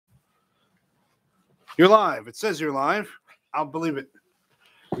You're live. It says you're live. I'll believe it.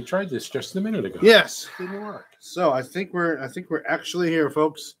 We tried this just a minute ago. Yes. It didn't work. So I think we're actually here,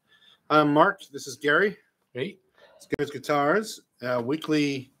 folks. I'm Mark. This is Gary. Hey. It's Gary's Guitars.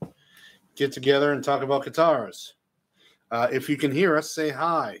 Weekly get together and talk about guitars. If you can hear us, say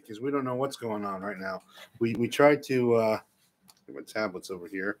hi, because we don't know what's going on right now. We tried to my tablet's over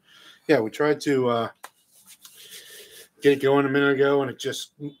here. Yeah, we tried to get it going a minute ago, and it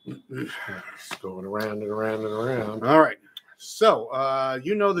just It's going around and around and around. All right. So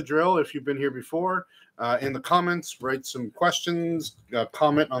you know the drill if you've been here before. In the comments, write some questions,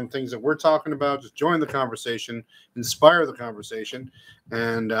 comment on things that we're talking about. Just join the conversation, inspire the conversation,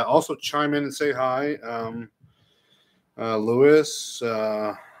 and also chime in and say hi. Lewis,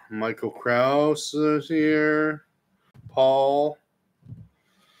 Michael Krause is here, Paul.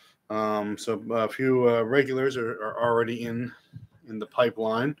 So a few regulars are already in the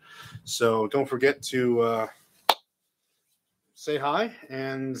pipeline. So don't forget to say hi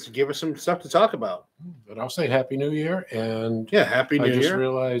and give us some stuff to talk about. But I'll say Happy New Year. And yeah, Happy New Year. I just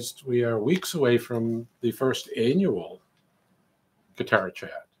realized we are weeks away from the first annual Guitar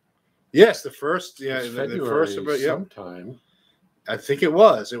Chat. Yes, the first. Yeah, it's the first. Sometime. I think it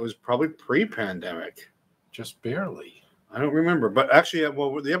was. It was probably pre-pandemic. Just barely. I don't remember, but actually,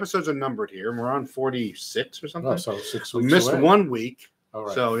 well, the episodes are numbered here, and we're on 46 or something. Oh, so 6 weeks. We missed away. 1 week. All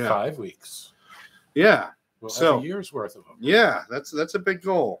right. So yeah, 5 weeks. Yeah. Well, so a year's worth of them. Yeah, that's a big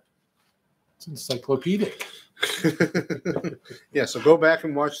goal. It's encyclopedic. Yeah, so go back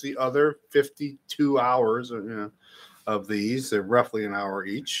and watch the other 52 hours of these. They're roughly an hour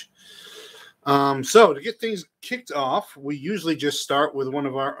each. So to get things kicked off, we usually just start with one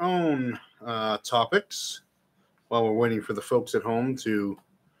of our own topics while we're waiting for the folks at home to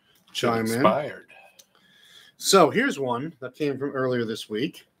chime in. So here's one that came from earlier this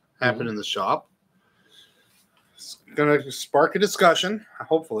week, happened in the shop. It's going to spark a discussion,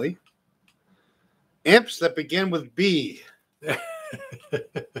 hopefully. Amps that begin with B. This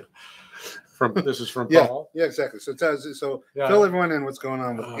is from Paul. Yeah, exactly. So fill everyone in what's going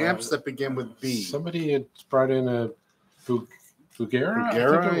on with amps that begin with B. Somebody had brought in a Bugera, I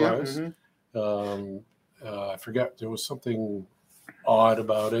think it was. Mm-hmm. I forgot, there was something odd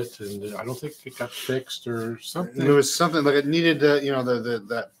about it, and I don't think it got fixed or something. There was something like it needed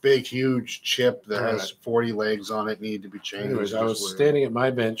that big huge chip that has 40 legs on it needed to be changed. Anyways, I was standing at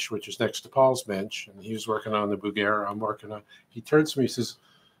my bench, which is next to Paul's bench, and he was working on the Bugera. I'm working on. He turns to me, he says,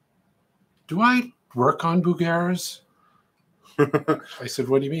 "Do I work on Bugeras?" I said,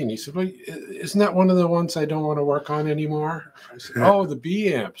 "What do you mean?" He said, "Well, isn't that one of the ones I don't want to work on anymore?" I said, "Oh, the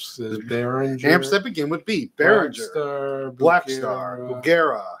B amps, the Behringer amps that begin with B, Behringer, Blackstar,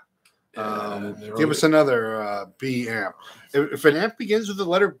 Bugera. Give us another B amp. If an amp begins with the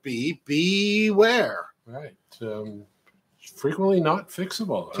letter B, beware. Right. Frequently not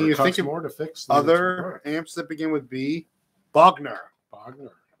fixable. Can you think of more to fix other amps that begin with B? Bogner.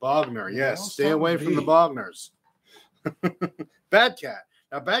 Yes. Yeah, Stay away from the Bogners. Bad Cat.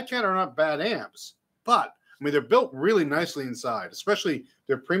 Now, Bad Cat are not bad amps, but I mean they're built really nicely inside, especially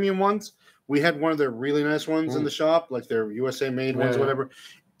their premium ones. We had one of their really nice ones in the shop, like their USA made ones, whatever.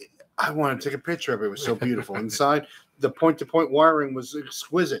 I wanted to take a picture of it. It was so beautiful inside. The point-to-point wiring was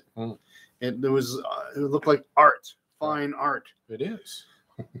exquisite. It looked like art, fine art. It is,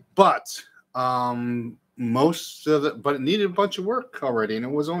 but most of but it needed a bunch of work already, and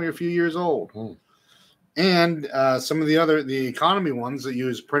it was only a few years old. And some of the economy ones that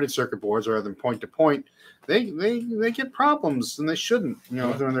use printed circuit boards rather than point to point, they get problems, and they shouldn't.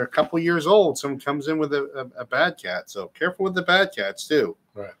 When they're a couple years old, someone comes in with a Bad Cat. So careful with the Bad Cats too.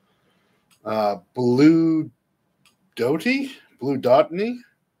 Right. Blue Dotney.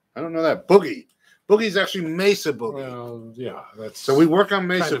 I don't know that. Boogie. Boogie's actually Mesa Boogie. Well, yeah, that's so we work on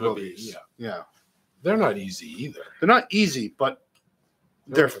Mesa kind of Boogies. Yeah. They're not easy either. They're not easy, but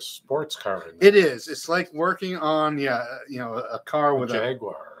they're like a sports car. It is. It's like working on a car with a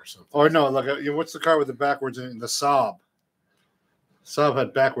Jaguar or something. Or no, like what's the car with the backwards engine? The Saab. Saab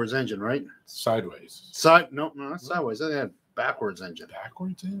had backwards engine, right? Sideways. No, not sideways. They had backwards engine.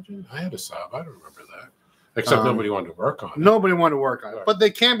 Backwards engine? I had a Saab. I don't remember that. Except nobody wanted to work on it. Nobody wanted to work on it, but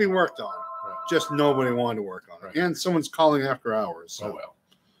they can be worked on. Right. Just nobody wanted to work on it, and someone's calling after hours. So. Oh well.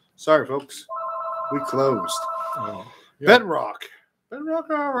 Sorry, folks. We closed. Oh, yeah. Bedrock. Bedrock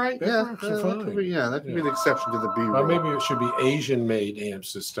are all right. That could be the exception to the B. Well, maybe it should be Asian-made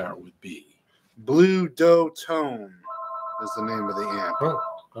amps that start with B. Blue Doe Tone is the name of the amp. Oh,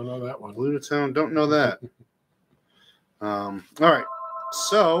 don't know that one. Blue Tone, don't know that. All right.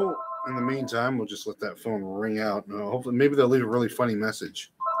 So, in the meantime, we'll just let that phone ring out. Hopefully, maybe they'll leave a really funny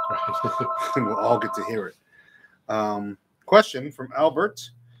message. Right. We'll all get to hear it. Question from Albert.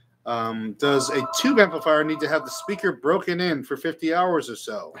 Does a tube amplifier need to have the speaker broken in for 50 hours or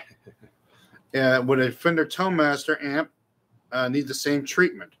so? Would a Fender Tonemaster amp need the same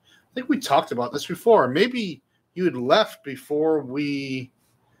treatment? I think we talked about this before. Maybe you had left before we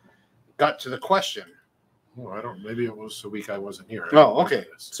got to the question. Well, I don't. Maybe it was a week I wasn't here. Oh, okay.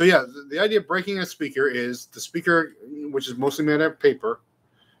 So yeah, the idea of breaking a speaker is the speaker, which is mostly made out of paper,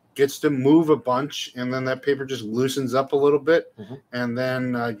 gets to move a bunch, and then that paper just loosens up a little bit, and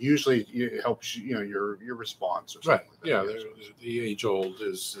then usually it helps your response or something. Right. Yeah. The age old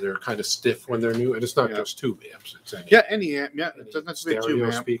is they're kind of stiff when they're new, and it's not just tube amps. It's any amp. Yeah, it doesn't have to be a tube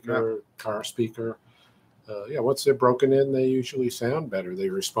amp. Speaker, car speaker. Once they're broken in, they usually sound better. They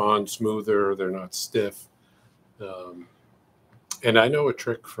respond smoother. They're not stiff. And I know a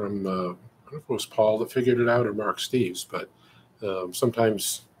trick from, I don't know if it was Paul that figured it out or Mark Steves, but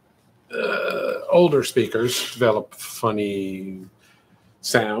sometimes older speakers develop funny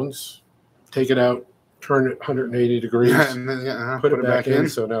sounds. Take it out, turn it 180 degrees, and then, put it back in.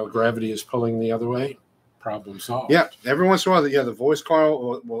 So now gravity is pulling the other way. Problem solved. Yeah, every once in a while, the voice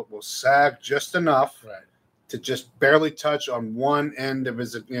coil will sag just enough to just barely touch on one end of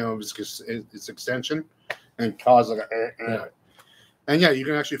its extension and cause like a. And you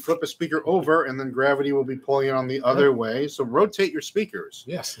can actually flip a speaker over, and then gravity will be pulling it on the other way. So rotate your speakers.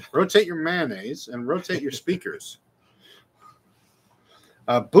 Yes. Rotate your mayonnaise and rotate your speakers.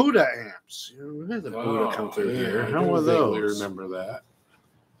 Buddha amps. We had the Buddha come through here. How were those? I remember that.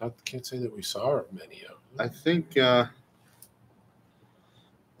 I can't say that we saw many of them. I think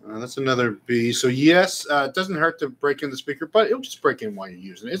that's another B. So yes, it doesn't hurt to break in the speaker, but it'll just break in while you're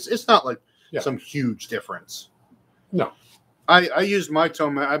using it. It's not like some huge difference. No. I used my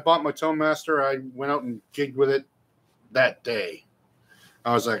I bought my Tonemaster. I went out and gigged with it that day.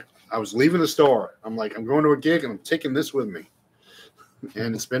 I was leaving the store. I'm like, I'm going to a gig and I'm taking this with me.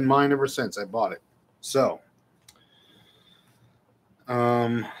 And it's been mine ever since I bought it. So,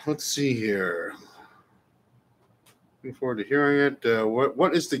 let's see here. Looking forward to hearing it.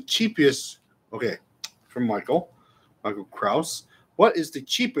 What is the cheapest? Okay, from Michael Kraus. What is the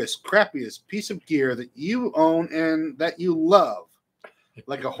cheapest, crappiest piece of gear that you own and that you love?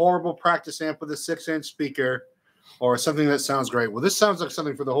 Like a horrible practice amp with a 6-inch speaker or something that sounds great. Well, this sounds like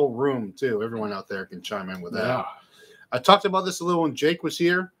something for the whole room, too. Everyone out there can chime in with that. Yeah. I talked about this a little when Jake was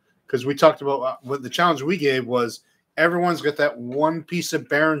here because we talked about what the challenge we gave was everyone's got that one piece of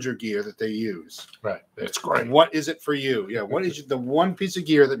Behringer gear that they use. Right. That's great. What is it for you? Yeah. What is the one piece of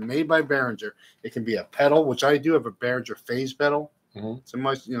gear that made by Behringer? It can be a pedal, which I do have a Behringer phase pedal. It's in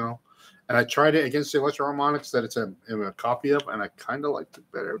my, and I tried it against the Electro Harmonics that it's a copy of, and I kind of liked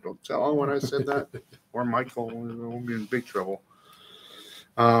it better. Don't tell when I said that, or Michael will be in big trouble.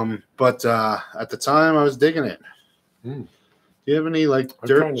 But at the time, I was digging it. Do you have any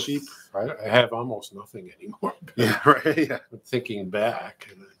dirt cheap? I have almost nothing anymore. Yeah, right. Yeah. Thinking back,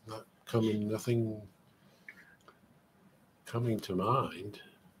 nothing coming to mind.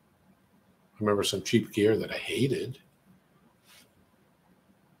 I remember some cheap gear that I hated.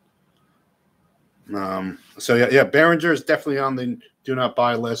 Behringer is definitely on the do not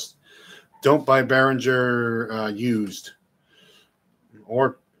buy list. Don't buy Behringer used,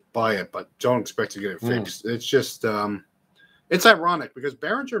 or buy it, but don't expect to get it fixed. It's just it's ironic because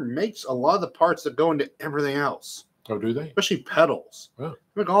Behringer makes a lot of the parts that go into everything else. Oh, do they? Especially pedals. Oh.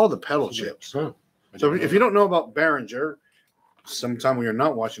 They make all the pedal chips. Oh. So if you don't know about Behringer, sometime when you're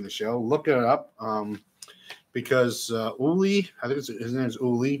not watching the show, look it up. Because Uli, I think his name is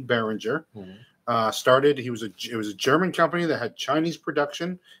Uli Behringer. Started. It was a German company that had Chinese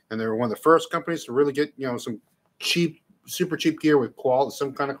production, and they were one of the first companies to really get some cheap, super cheap gear with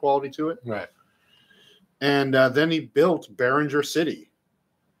some kind of quality to it. Right. And then he built Behringer City.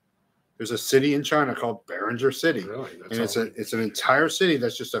 There's a city in China called Behringer City, really? And it's an entire city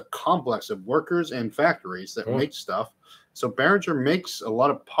that's just a complex of workers and factories that make stuff. So Behringer makes a lot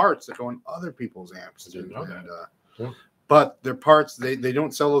of parts that go in other people's amps. I didn't know that. But their parts, they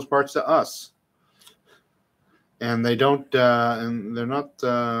don't sell those parts to us. And they don't, and they're not,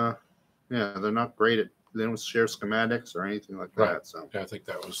 they're not great at, they don't share schematics or anything like that. So I think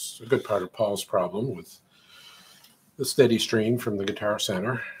that was a good part of Paul's problem with the steady stream from the Guitar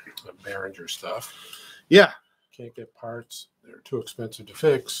Center, the Behringer stuff. Yeah. Can't get parts. They're too expensive to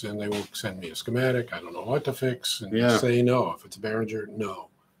fix, and they won't send me a schematic. I don't know what to fix. And say no. If it's a Behringer, no.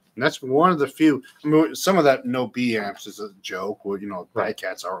 And that's one of the few. I mean, some of that no B amps is a joke. Where bad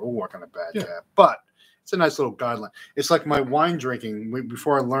cats are working a bad cat, but it's a nice little guideline. It's like my wine drinking.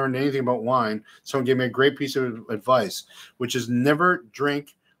 Before I learned anything about wine, someone gave me a great piece of advice, which is never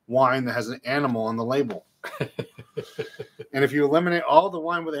drink wine that has an animal on the label. And if you eliminate all the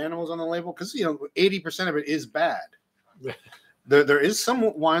wine with animals on the label, because 80% of it is bad. There is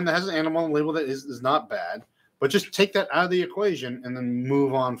some wine that has an animal on the label that is not bad, but just take that out of the equation and then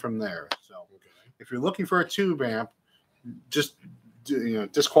move on from there. So if you're looking for a tube amp, just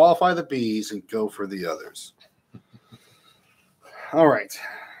disqualify the Bs and go for the others. All right.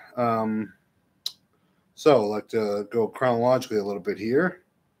 So I'd like to go chronologically a little bit here.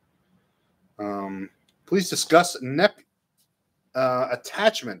 Please discuss neck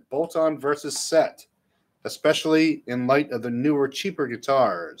attachment, bolt-on versus set, especially in light of the newer, cheaper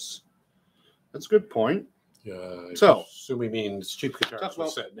guitars. That's a good point. So he means cheap guitars with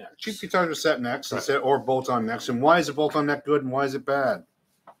set necks. Cheap guitars with set necks, right. or bolt-on necks. And why is a bolt-on neck good and why is it bad?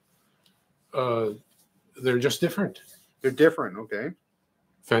 They're just different. They're different, okay.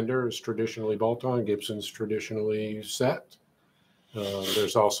 Fender is traditionally bolt-on. Gibson's traditionally set.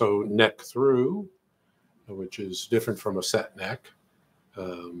 There's also neck through, which is different from a set neck.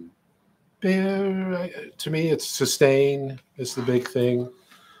 To me, it's sustain is the big thing.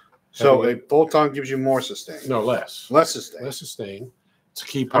 So a bolt-on gives you more sustain. No, less. Less sustain. Less sustain. It's a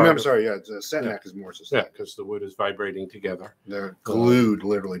key part. I'm sorry. Yeah, the set neck is more sustain. Yeah, because the wood is vibrating together. They're glued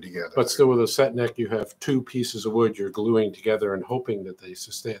literally together. But still, with a set neck, you have two pieces of wood you're gluing together and hoping that they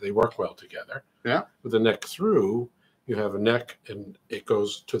sustain. They work well together. Yeah. With a neck through, you have a neck and it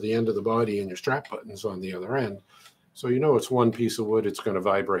goes to the end of the body, and your strap button's on the other end. So it's one piece of wood. It's going to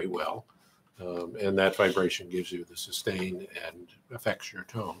vibrate well, and that vibration gives you the sustain and affects your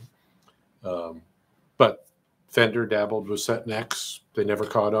tone. But Fender dabbled with set necks. They never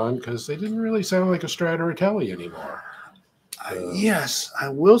caught on because they didn't really sound like a Strat or a Tele anymore. Yes, I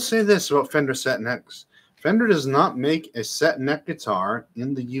will say this about Fender set necks. Fender does not make a set neck guitar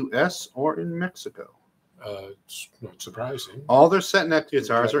in the U.S. or in Mexico. It's not surprising. All their set neck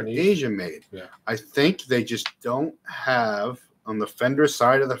guitars are Japanese. Asian made. Yeah. I think they just don't have, on the Fender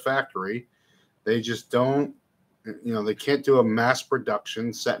side of the factory, they just don't, they can't do a mass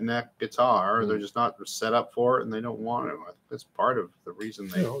production set neck guitar. They're just not set up for it and they don't want it. That's part of the reason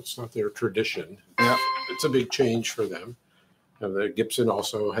they. It's not their tradition. Yeah. It's a big change for them. The Gibson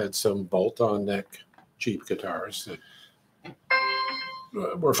also had some bolt-on neck cheap guitars that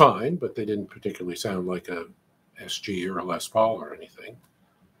were fine, but they didn't particularly sound like a SG or a Les Paul or anything.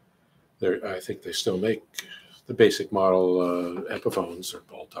 I think they still make the basic model Epiphones or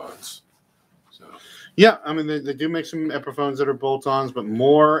bolt-ons. So. Yeah, I mean, they do make some Epiphones that are bolt-ons, but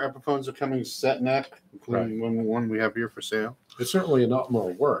more Epiphones are coming set neck, including one we have here for sale. It's certainly a lot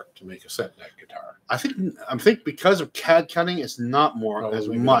more work to make a set neck guitar. I think because of CAD cutting, it's not as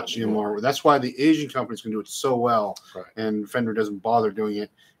much anymore. That's why the Asian companies can do it so well, and Fender doesn't bother doing it.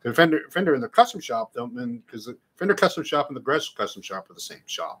 Because Fender in the custom shop, because the Fender custom shop and the Gretsch custom shop are the same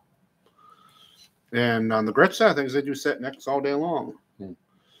shop. And on the Gretsch side of things, they do set necks all day long.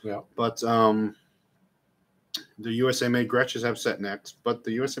 Yeah, but the USA made Gretsch's have set necks, but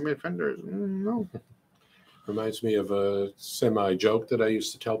the USA made Fenders, no. Reminds me of a semi-joke that I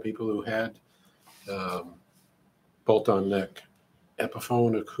used to tell people who had bolt-on neck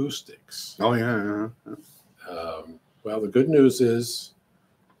Epiphone acoustics. Oh, yeah. Well, the good news is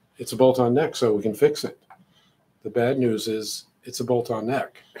it's a bolt-on neck, so we can fix it. The bad news is it's a bolt-on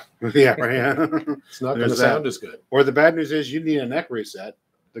neck. Yeah, right. It's not going to sound as good. Or the bad news is you need a neck reset.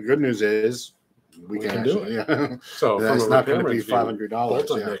 The good news is we can do it. Yeah. So it's not going to be $500.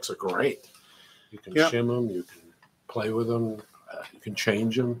 Bolt-on necks are great. You can shim them. You can play with them. You can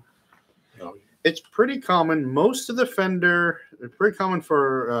change them. It's pretty common. Most of the Fender, it's pretty common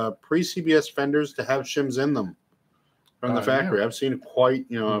for pre-CBS Fenders to have shims in them from the factory. Yeah. I've seen quite,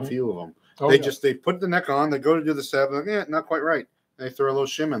 a few of them. They put the neck on. They go to do the step. Like, not quite right. They throw a little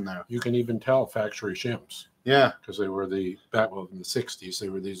shim in there. You can even tell factory shims. Yeah, because they were in the '60s. They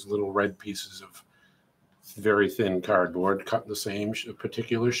were these little red pieces of very thin cardboard cut in the same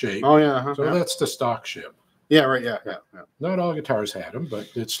particular shape. Oh yeah. So that's the stock shim. Yeah, right. Yeah. Not all guitars had them, but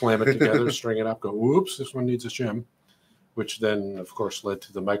they'd slam it together, string it up, go, whoops, this one needs a shim, which then, of course, led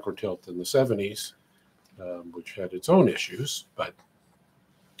to the micro tilt in the '70s, which had its own issues, but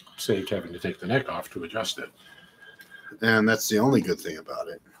saved having to take the neck off to adjust it. And that's the only good thing about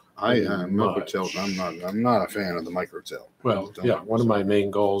it. Micro tilt. I'm not a fan of the micro tilt. Well, one of my main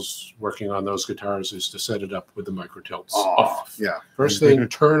goals working on those guitars is to set it up with the micro tilts off. Yeah. First thing,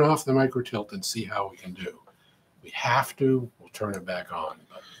 turn off the micro tilt and see how we can do. We have to. We'll turn it back on.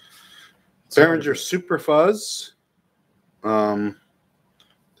 But Behringer Super Fuzz.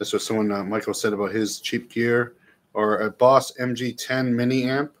 This was someone Michael said about his cheap gear, or a Boss MG10 mini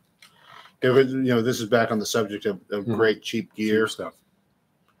amp. This is back on the subject of great cheap gear stuff.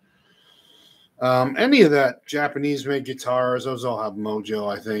 Any of that Japanese made guitars, those all have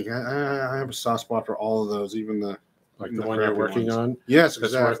mojo. I think I have a soft spot for all of those, even the Like the one you're working on. Yes,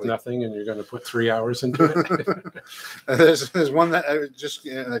 That's exactly. worth nothing, and you're going to put 3 hours into it. there's one that just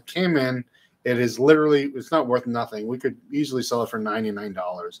that came in. It is literally, it's not worth nothing. We could easily sell it for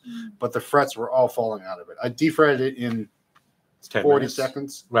 $99, but the frets were all falling out of it. I defretted it in 40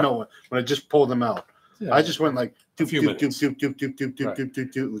 seconds. Right. No, when I just pulled them out. Yeah. I just went like doop,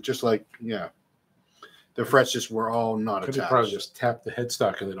 just like, yeah. The frets just were all not attached. Probably just tap the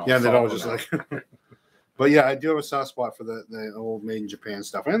headstock and it all. Yeah, they're all just like. But yeah, I do have a soft spot for the old Made in Japan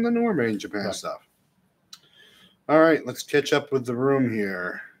stuff and the newer Made in Japan stuff. All right, let's catch up with the room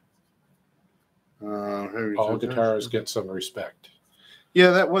here. All guitars get some respect.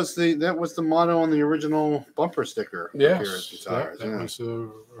 Yeah, that was the motto on the original bumper sticker. Yes, that was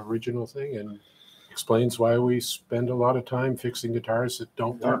the original thing, and explains why we spend a lot of time fixing guitars that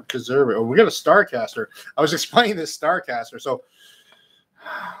don't work. Deserve it. Oh, we got a Starcaster. I was explaining this Starcaster, so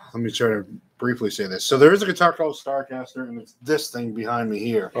let me try to briefly say this. So there is a guitar called Starcaster, and it's this thing behind me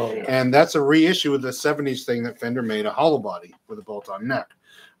here. Oh, yeah. And that's a reissue of the 70s thing that Fender made, a hollow body with a bolt-on neck.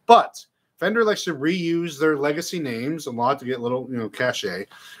 But Fender likes to reuse their legacy names a lot to get little, cachet.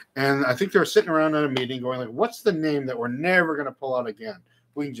 And I think they were sitting around at a meeting going like, what's the name that we're never going to pull out again?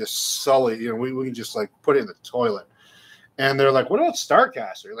 We can just sully, we can just like put it in the toilet. And they're like, what about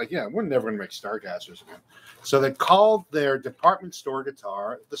Starcaster? Like, yeah, we're never going to make Starcasters again. So they called their department store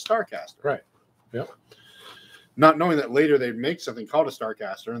guitar the Starcaster. Right. Yep. Not knowing that later they'd make something called a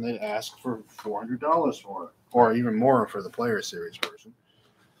Starcaster and they'd ask for $400 for it, or even more for the Player Series version.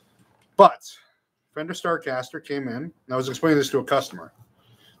 But Fender Starcaster came in, and I was explaining this to a customer.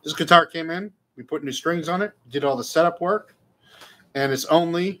 This guitar came in, we put new strings on it, did all the setup work, and it's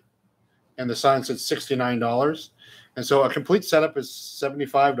only, and the sign said $69. And so a complete setup is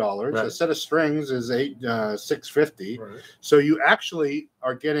 $75. Right. A set of strings is $650. Right. So you actually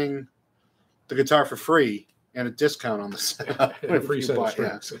are getting the guitar for free and a discount on the setup. And a free set of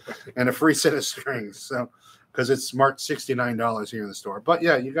strings. Yeah. And a free set of strings. So because it's marked $69 here in the store. But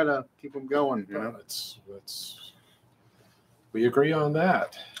yeah, you gotta keep them going. We agree on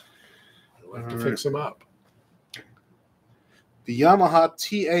that. We'll have to fix them up. The Yamaha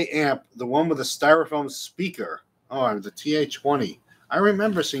TA amp, the one with the styrofoam speaker. Oh, the TA20. I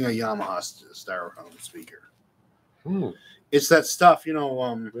remember seeing a Yamaha styrofoam speaker. It's that stuff, Yeah,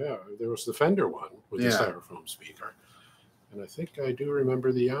 there was the Fender one with the styrofoam speaker. And I think I do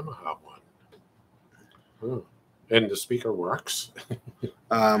remember the Yamaha one. Oh. And the speaker works.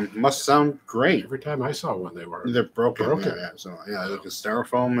 Must sound great. Every time I saw one, they're broken. Yeah. So like a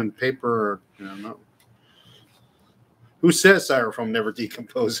styrofoam and paper. No. Who says styrofoam never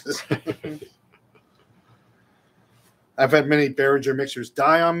decomposes? I've had many Behringer mixers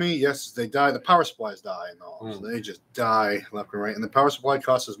die on me. Yes, they die. The power supplies die and all. So they just die left and right. And the power supply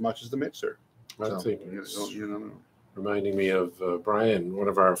costs as much as the mixer. Reminding me of Brian, one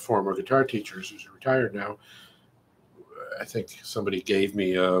of our former guitar teachers who's retired now. I think somebody gave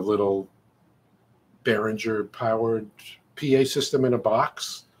me a little Behringer powered PA system in a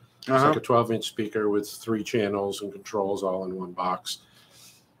box. It's like a 12-inch speaker with 3 channels and controls all in one box.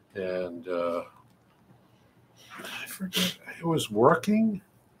 And I forget, it was working.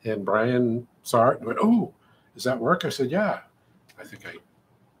 And Brian saw it and went, "Oh, does that work?" I said, "Yeah." I think I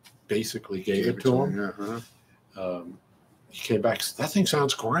basically gave it to him. He came back, "That thing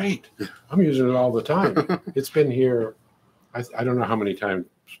sounds great. I'm using it all the time." It's been here. I don't know how many times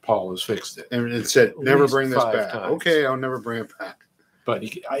Paul has fixed it. And it said, "Never bring this back." Times. Okay, I'll never bring it back. But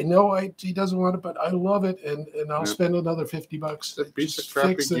I know he doesn't want it, but I love it, and I'll spend another $50. A piece of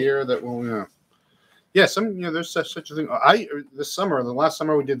crappy gear that will, there's such a thing. The last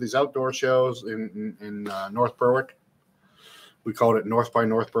summer we did these outdoor shows in North Berwick. We called it North by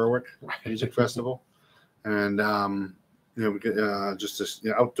North Berwick Music Festival, and we get just this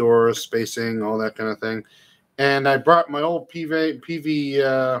outdoor spacing, all that kind of thing. And I brought my old PV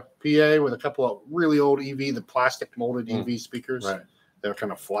PA with a couple of really old EV, the plastic molded EV speakers. Right. They're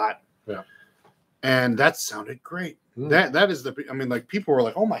kind of flat. Yeah. And that sounded great. That is people were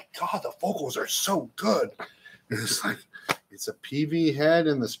like, "Oh my God, the vocals are so good." And it's like, it's a PV head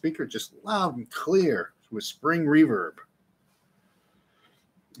and the speaker just loud and clear with spring reverb.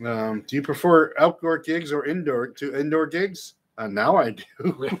 Do you prefer outdoor gigs or indoor gigs? Now I do.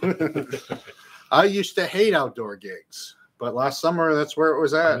 I used to hate outdoor gigs, but last summer that's where it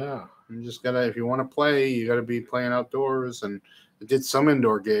was at. Yeah. You just gotta, if you want to play, you gotta be playing outdoors. And I did some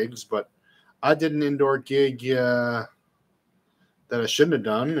indoor gigs, but I did an indoor gig that I shouldn't have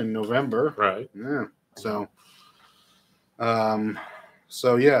done in November. Right. Yeah. So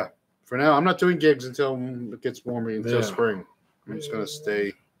yeah, for now, I'm not doing gigs until it gets warmer, until Yeah. spring. I'm just going to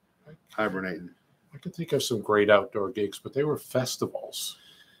stay hibernating. I could think of some great outdoor gigs, but they were festivals.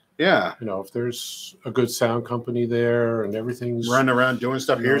 Yeah. You know, if there's a good sound company there and everything's Running around doing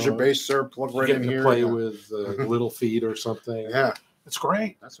stuff. You Here's your know, bass, sir. Plug right getting in to here. play Yeah. with Little Feet or something. Yeah. It's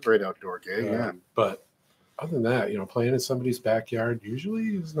great. That's a great outdoor gig. Yeah. But other than that, you know, playing in somebody's backyard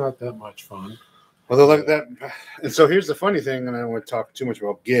usually is not that much fun. Although like that, and so here's the funny thing, and I don't want to talk too much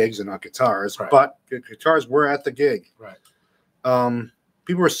about gigs and not guitars, Right. but guitars were at the gig. Right.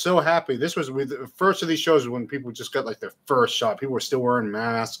 People were so happy. This was the first of these shows when people just got like their first shot. People were still wearing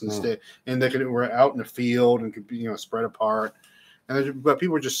masks and they were out in the field and could be, you know, spread apart. But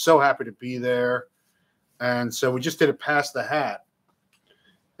people were just so happy to be there, and so we just did it past the hat,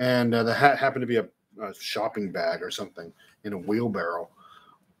 and the hat happened to be a shopping bag or something in a wheelbarrow.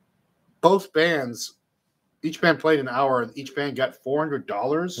 Both bands, each band played an hour. Each band got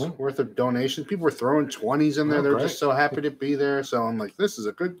 $400 worth of donations. People were throwing 20s in there. Oh, They're great. just so happy to be there. So I'm like, this is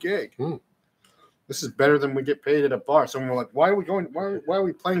a good gig. This is better than we get paid at a bar. So we're like, why are we going? Why are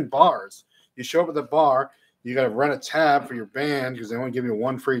we playing bars? You show up at the bar, you got to run a tab for your band because they only give you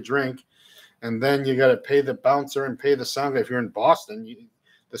one free drink, and then you got to pay the bouncer and pay the sound guy. If you're in Boston,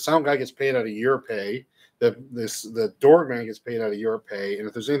 the sound guy gets paid out of your pay. The door man gets paid out of your pay, and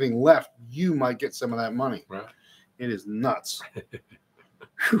if there's anything left, you might get some of that money. Right. It is nuts.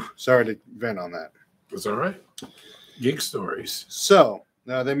 Whew, sorry to vent on that. It's all right. Gig stories. So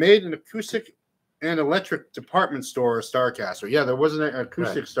they made an acoustic and electric department store Starcaster. Yeah, there was an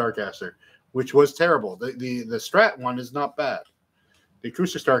acoustic Starcaster, which was terrible. The Strat one is not bad. The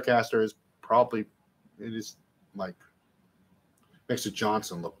acoustic Starcaster is probably like makes a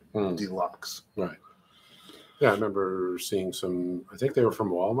Johnson look deluxe. Right. Yeah, I remember seeing some, I think they were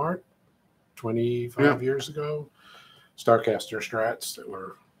from Walmart 25 years ago. Starcaster Strats that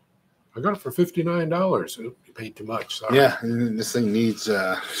were, I got it for $59. You paid too much. Sorry. Yeah, and this thing needs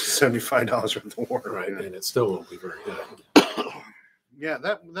 $75 worth of work. Right, and it still won't be very good. Yeah,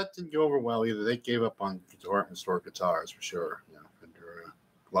 that didn't go over well either. They gave up on department store guitars for sure. You know,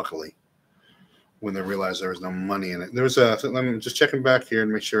 luckily, when they realized there was no money in it. There was I'm just checking back here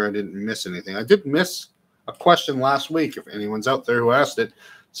and make sure I didn't miss anything. I did miss a question last week. If anyone's out there who asked it,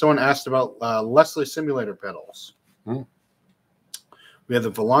 someone asked about Leslie simulator pedals. We have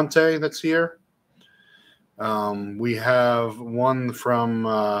the Volante that's here. We have one from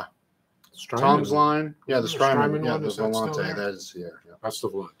Tom's line. Yeah, the Strymon. Yeah, the Volante. That is here. Yeah. That's the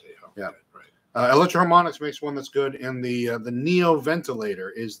Volante. Yeah. Right. Electro-Harmonix makes one that's good, and the Neo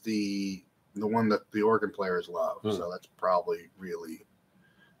ventilator is the one that the organ players love. So that's probably really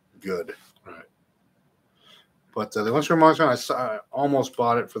good. Right. But the Electro-Harmonix, I almost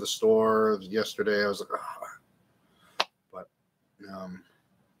bought it for the store yesterday. I was like, oh. But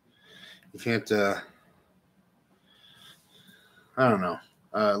you can't. I don't know.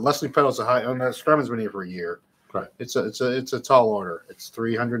 Leslie pedals a high. Strymon's been here for a year. Right. It's a tall order. It's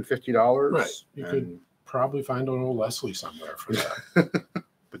 $350. Right. You could probably find an old Leslie somewhere for that.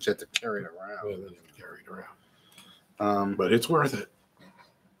 But you have to carry it around. Well, then you carry it around. But it's worth it.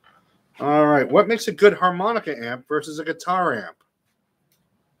 All right. What makes a good harmonica amp versus a guitar amp?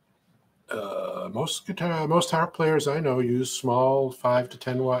 Most harp players I know use small 5 to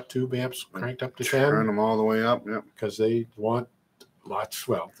 10 watt tube amps cranked up to 10. Turn them all the way up. Yep. Because they want lots.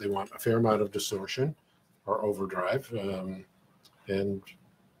 Well, they want a fair amount of distortion or overdrive, and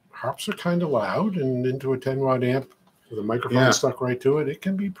harps are kind of loud. And into a 10 watt amp with a microphone stuck right to it, it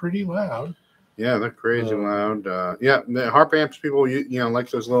can be pretty loud. Yeah, they're crazy loud. The harp amps people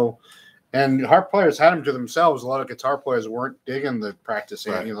like those little. And harp players had them to themselves. A lot of guitar players weren't digging the practice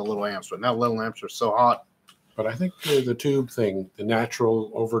amp, the little amps, but now little amps are so hot. But I think the tube thing, the natural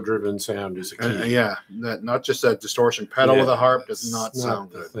overdriven sound is a key. That not just a distortion pedal with a harp does not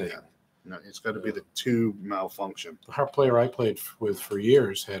sound good. Yeah. No, it's got to be the tube malfunction. The harp player I played with for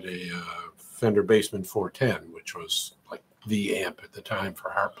years had a Fender Bassman 410, which was like the amp at the time for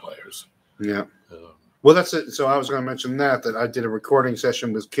harp players. Yeah. Well, that's it. So I was going to mention that I did a recording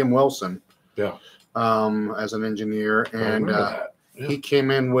session with Kim Wilson, as an engineer, and he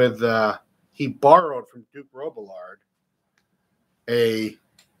came in with he borrowed from Duke Robillard a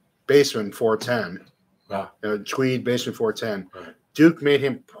Bassman 410, a Tweed Bassman 410. Right. Duke made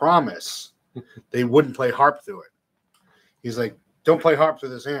him promise they wouldn't play harp through it. He's like, "Don't play harp through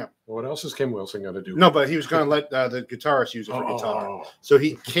this amp." Well, what else is Kim Wilson going to do? No, but he was going to let the guitarist use it for guitar. So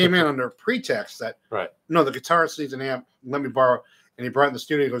he came in under pretext that, no, the guitarist needs an amp. Let me borrow. And he brought it in the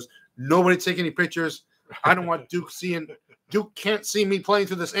studio. He goes, "Nobody take any pictures. I don't want Duke seeing. Duke can't see me playing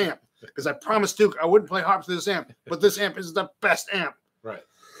through this amp because I promised Duke I wouldn't play harp through this amp. But this amp is the best amp." Right.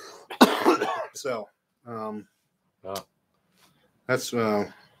 so Oh. that's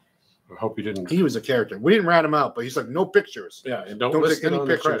I hope you didn't. he was a character. We didn't rat him out, but he's like, no pictures. Yeah, and don't Don't list take it any on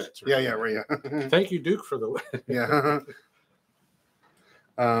the pictures. credits. Yeah, right. Yeah. Thank you, Duke, for the. Yeah.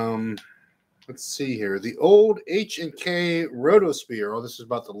 Let's see here. The old H&K Rotosphere. Oh, this is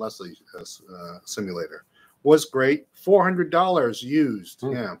about the Leslie simulator. Was great. $400 used.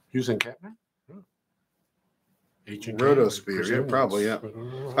 Yeah. Using Catman? H&K, Rotosphere. Yeah, probably. Yeah.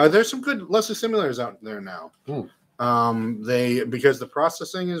 There's some good Leslie simulators out there now. Because the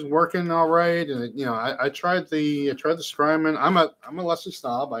processing is working all right, and I tried the Strymon. I'm a Leslie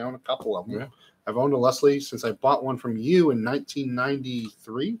snob. I own a couple of them. Yeah. I've owned a Leslie since I bought one from you in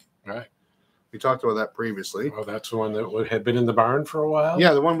 1993. Right. We talked about that previously. Oh, that's the one that had been in the barn for a while.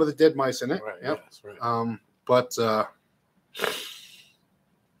 Yeah, the one with the dead mice in it. Right. Yep. Yes, right. But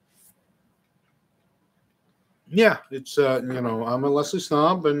yeah, it's I'm a Leslie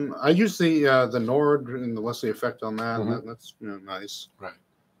snob, and I use the Nord and the Leslie effect on that. Mhm. And that's nice. Right.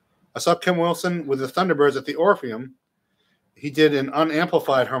 I saw Kim Wilson with the Thunderbirds at the Orpheum. He did an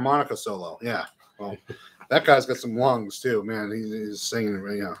unamplified harmonica solo. Yeah. Well, that guy's got some lungs too, man. He's singing.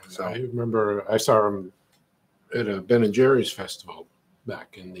 Yeah. So I remember I saw him at a Ben and Jerry's festival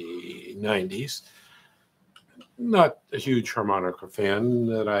back in the 90s. Not a huge harmonica fan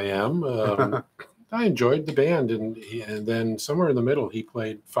that I am. I enjoyed the band, and then somewhere in the middle, he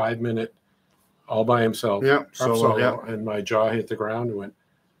played 5-minute all by himself. Yeah, solo, yeah. And my jaw hit the ground and went,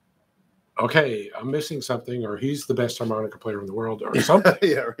 okay, I'm missing something, or he's the best harmonica player in the world, or something.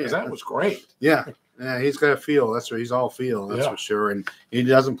 Yeah. That was great. Yeah. Yeah, he's got a feel. That's what he's all feel. That's for sure. And he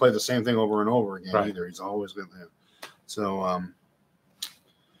doesn't play the same thing over and over again either. He's always good there. So,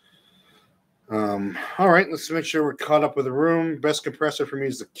 all right, let's make sure we're caught up with the room. Best compressor for me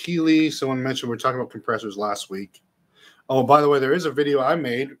is the Keeley. Someone mentioned we were talking about compressors last week. Oh, by the way, there is a video I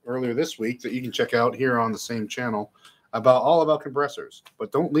made earlier this week that you can check out here on the same channel all about compressors.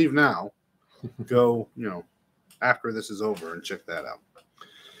 But don't leave now. Go, after this is over and check that out.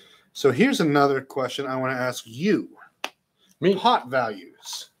 So here's another question I want to ask you. Me. Pot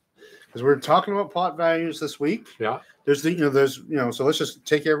values. Because we're talking about pot values this week. Yeah. So let's just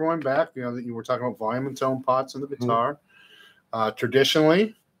take everyone back. That you were talking about volume and tone pots in the guitar.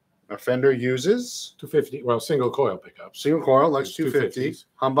 Traditionally, a Fender uses 250. Well, single coil pickups. Single coil likes 250. 250s.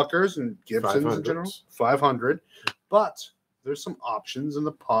 Humbuckers and Gibsons 500s. in general 500. But there's some options in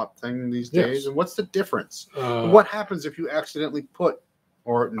the pot thing these days. Yes. And what's the difference? What happens if you accidentally put,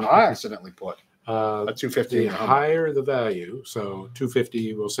 or not accidentally put, a 250? The higher the value, so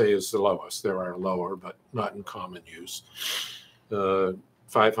 250 we'll say is the lowest. There are lower, but not in common use.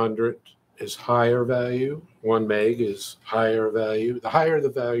 500 is higher value. 1 meg is higher value. The higher the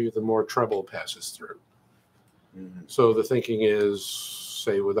value, the more treble passes through. Mm-hmm. So the thinking is,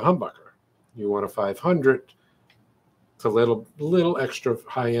 say with a humbucker, you want a 500. It's a little extra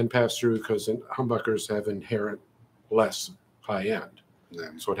high end pass through because humbuckers have inherent less high end. Yeah.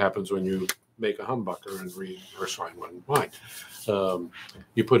 So what happens when you make a humbucker and reverse line one line?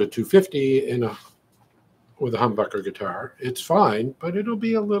 You put a 250 with a humbucker guitar, it's fine, but it'll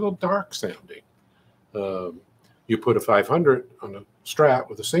be a little dark sounding. You put a 500 on a Strat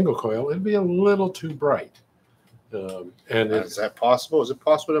with a single coil, it'll be a little too bright. Is that possible? Is it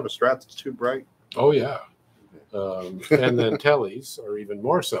possible to have a Strat that's too bright? Oh yeah. And then Tellys are even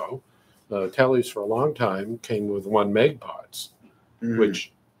more so. Tellys for a long time came with 1 meg pots,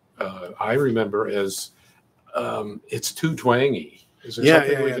 which I remember as it's too twangy. Is there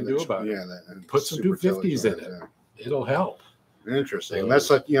something we can do about it? Put some 250s in it. Yeah. It'll help. Interesting. That's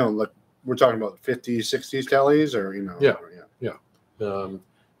like we're talking about 50s, 60s Tellys, or Yeah.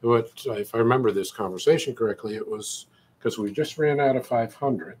 If I remember this conversation correctly, it was because we just ran out of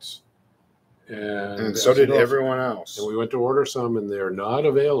 500s. And so did everyone else. And we went to order some, and they're not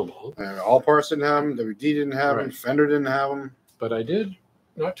available. All Parts didn't have them. WD didn't have them. Fender didn't have them. But I did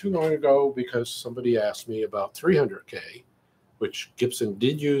not too long ago because somebody asked me about 300K, which Gibson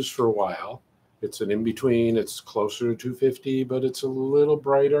did use for a while. It's an in-between. It's closer to 250, but it's a little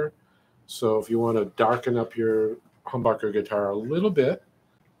brighter. So if you want to darken up your humbucker guitar a little bit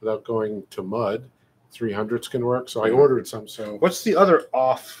without going to mud, 300s can work. So I ordered some. So what's the other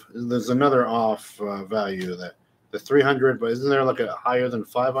off? There's another off value that the 300, but isn't there like a higher than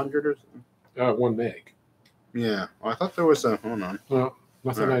 500 or something? 1 meg. Yeah, well, I thought there was a. Hold on. Well,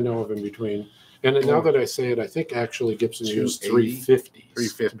 nothing I know of in between. And now that I say it, I think actually Gibson used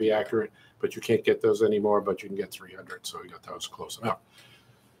 350s to be accurate, but you can't get those anymore. But you can get 300, so we got those close enough.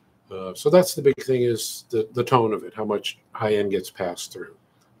 So that's the big thing is the tone of it, how much high end gets passed through.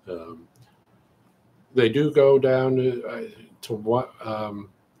 They do go down to what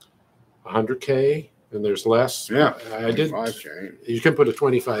 100K, and there's less. Yeah, I did. 25K. You can put a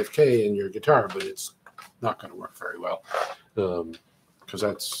 25K in your guitar, but it's not going to work very well because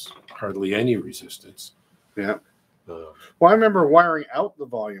that's hardly any resistance. Yeah. Well, I remember wiring out the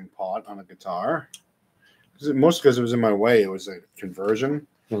volume pot on a guitar. Mostly because it was in my way. It was a conversion.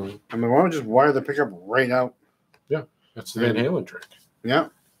 Mm-hmm. I mean, why don't we just wire the pickup right out? Yeah, that's the Van Halen trick. Yeah.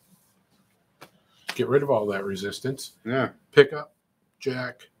 Get rid of all that resistance. Yeah. Pickup,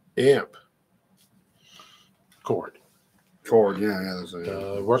 jack, amp, cord. Cord,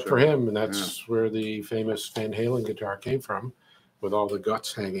 yeah. Worked for him, and that's where the famous Van Halen guitar came from, with all the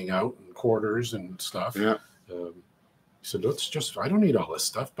guts hanging out and quarters and stuff. Yeah. He said, I don't need all this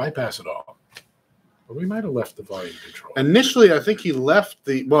stuff. Bypass it all. But we might have left the volume control. Initially, I think he left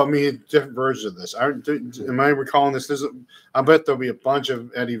different versions of this. Am I recalling this? I bet there'll be a bunch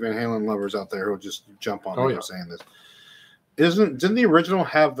of Eddie Van Halen lovers out there who'll just jump on me for saying this. Didn't the original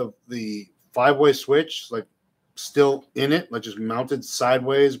have the 5-way switch like still in it, like just mounted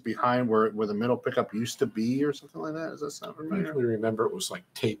sideways behind where the middle pickup used to be, or something like that? Does that sound familiar? I actually remember it was like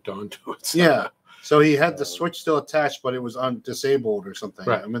taped onto it. Yeah. So he had the switch still attached, but it was disabled or something.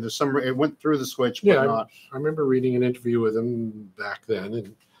 Right. I mean, it went through the switch, but yeah, not. I remember reading an interview with him back then,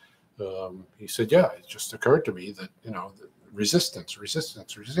 and he said, "Yeah, it just occurred to me that the resistance.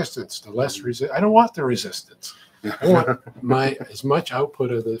 The less I don't want the resistance. I want as much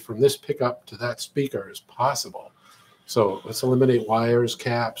output from this pickup to that speaker as possible. So let's eliminate wires,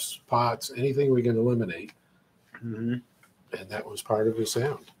 caps, pots, anything we can eliminate." Mm-hmm. And that was part of his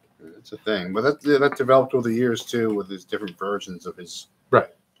sound. It's a thing, but that developed over the years too, with his different versions of his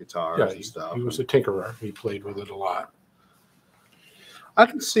guitars and stuff. He was a tinkerer. He played with it a lot. I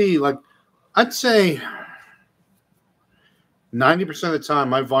can see, I'd say 90% of the time,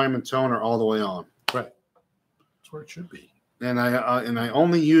 my volume and tone are all the way on. Right, that's where it should be. And I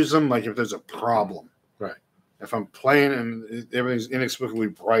only use them like if there's a problem. Right. If I'm playing and everything's inexplicably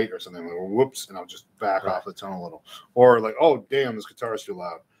bright or something, like, whoops, and I'll just back off the tone a little, or like, oh damn, this guitar is too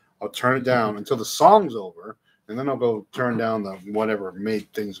loud. I'll turn it down until the song's over, and then I'll go turn down the whatever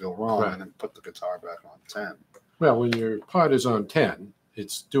made things go wrong, and then put the guitar back on 10. Well, when your pod is on 10,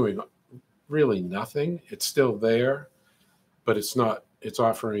 it's doing really nothing. It's still there, but it's not. It's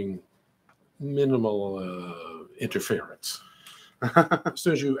offering minimal interference. As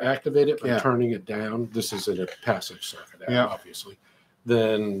soon as you activate it by turning it down, this is in a passive circuit, obviously,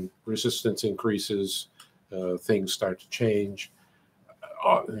 then resistance increases, things start to change.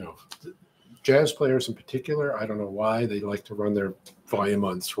 Jazz players in particular, I don't know why they like to run their volume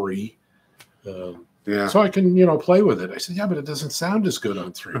on 3. So I can, play with it. I said, yeah, but it doesn't sound as good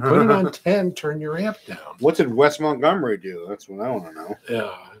on 3. Put it on 10, turn your amp down. What did Wes Montgomery do? That's what I want to know. Yeah,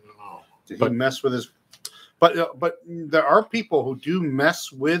 I don't know. Did he mess with his... But there are people who do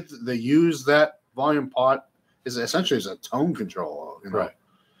mess with, they use that volume pot essentially as a tone control. Right.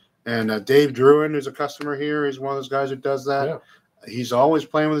 And Dave Druin, who's a customer here, he's one of those guys who does that. Yeah. He's always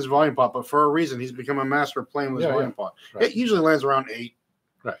playing with his volume pot, but for a reason, he's become a master of playing with his volume pot. Right. It usually lands around 8.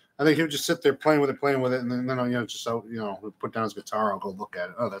 Right. I think he'll just sit there playing with it, and then just put down his guitar. I'll go look at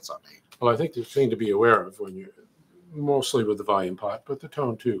it. Oh, that's on 8. Well, I think the thing to be aware of when you, mostly with the volume pot, but the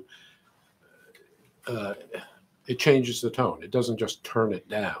tone too, it changes the tone. It doesn't just turn it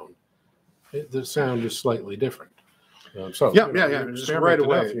down. The sound is slightly different. Just right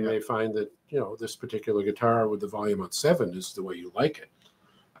away. You may find that this particular guitar with the volume on 7 is the way you like it.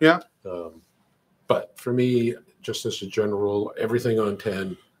 Yeah. But for me, just as a general rule, everything on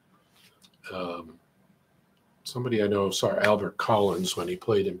 10. Somebody I know saw Albert Collins when he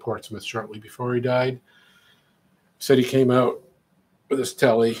played in Portsmouth shortly before he died. Said he came out with his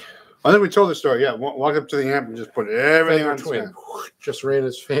telly. I think we told the story. Yeah, walk up to the amp and just put everything on 10. Just ran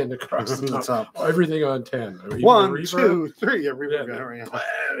his fan across the top. Everything on 10. 1, 2, 3. Yeah,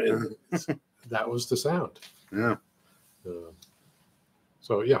 reverb. That was the sound. Yeah.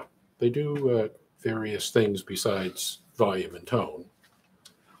 They do various things besides volume and tone.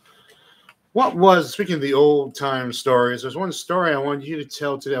 Speaking of the old time stories, there's one story I wanted you to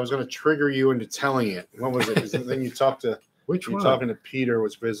tell today. I was going to trigger you into telling it. What was it? Because then you talked to... Which one? Talking to Peter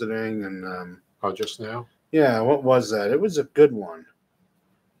was visiting and just now? Yeah, what was that? It was a good one.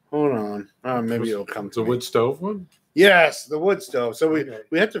 Hold on. Maybe it'll come to the wood stove one? Yes, the wood stove. So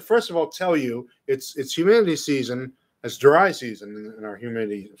we have to first of all tell you it's humidity season. It's dry season in our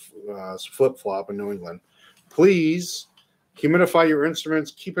humidity flip-flop in New England. Please humidify your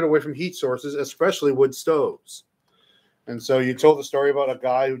instruments, keep it away from heat sources, especially wood stoves. And so you told the story about a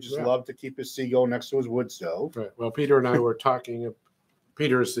guy who just loved to keep his seagull next to his wood stove. Right. Well, Peter and I were talking.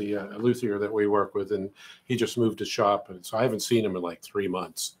 Peter's the luthier that we work with, and he just moved his shop. And so I haven't seen him in like 3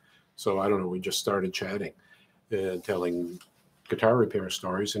 months. So I don't know. We just started chatting and telling guitar repair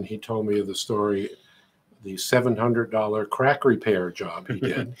stories, and he told me the story, the $700 crack repair job he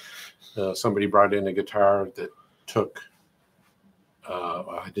did. Somebody brought in a guitar that took,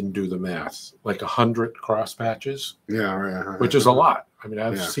 I didn't do the math, like 100 cross patches, which is a lot. I mean,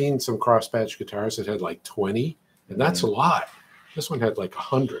 I've seen some cross patch guitars that had like 20, and that's a lot. This one had like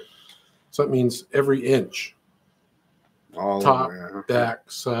 100. So it means every inch, top, back,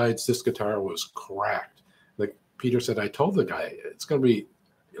 sides, this guitar was cracked. Like Peter said, I told the guy, it's going to be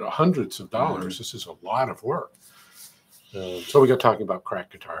hundreds of dollars. This is a lot of work. So we got talking about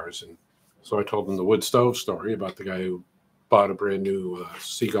cracked guitars, and so I told him the wood stove story about the guy who bought a brand new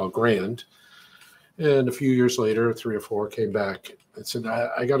Seagull Grand, and a few years later, 3 or 4, came back and said,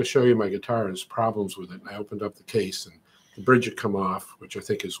 I got to show you my guitar. There's problems with it. And I opened up the case, and the bridge had come off, which I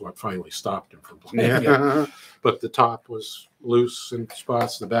think is what finally stopped him from playing it. But the top was loose in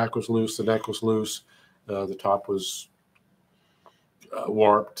spots, the back was loose, the neck was loose, the top was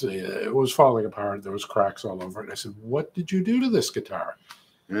warped. It was falling apart. There was cracks all over it. And I said, what did you do to this guitar?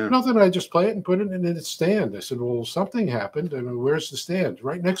 Nothing. I just play it and put it in its stand. I said, well, something happened. And where's the stand?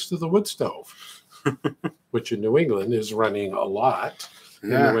 Right next to the wood stove, which in New England is running a lot in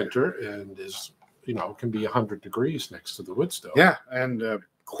the winter and is, can be 100 degrees next to the wood stove. Yeah, and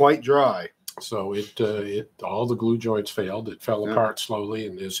quite dry. So it all the glue joints failed. It fell apart slowly,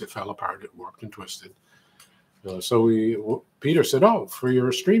 and as it fell apart, it warped and twisted. So Peter said, "Oh, for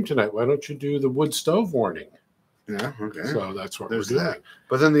your stream tonight, why don't you do the wood stove warning?" Yeah, okay. So that's what we're doing. That.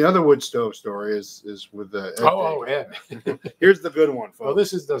 But then the other wood stove story is with the Ed. Here's the good one, folks. Well,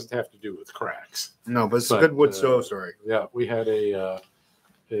 this doesn't have to do with cracks. No, but it's a good wood stove story. Yeah, we had a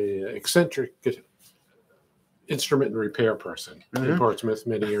eccentric instrument and repair person in Portsmouth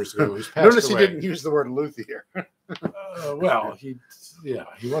many years ago. Who's passed Notice away. He didn't use the word luthier. Well, he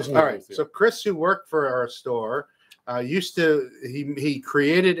wasn't. All right. So Chris, who worked for our store, he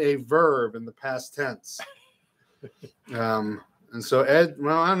created a verb in the past tense. And so Ed,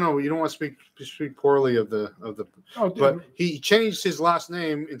 well, I don't know. You don't want to speak poorly of the. But he changed his last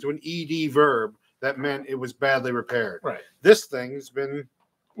name into an ed verb. That meant it was badly repaired. Right. This thing's been.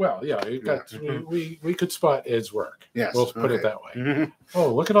 Well, we could spot Ed's work. Yes, we'll put it that way.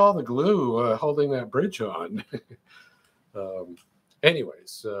 Oh, look at all the glue holding that bridge on.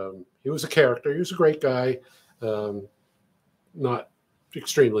 Anyways, he was a character. He was a great guy. Not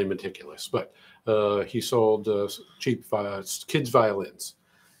extremely meticulous, but he sold cheap kids' violins.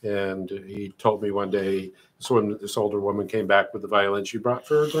 And he told me one day, this older woman came back with the violin she brought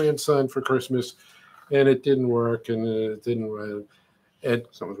for her grandson for Christmas, and it didn't work, and it didn't. And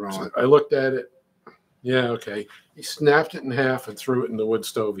something's wrong with it. I looked at it. Yeah, okay. He snapped it in half and threw it in the wood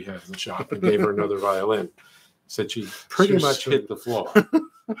stove he had in the shop and gave her another violin. Said she pretty much hit the floor.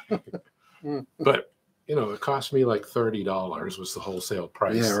 But, it cost me like $30 was the wholesale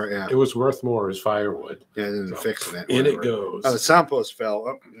price. Yeah, right, yeah. It was worth more as firewood. Yeah, it didn't fix it. In it goes. Oh, the soundpost fell.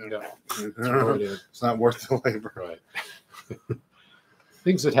 Oh, yeah. It's not worth the labor. Right.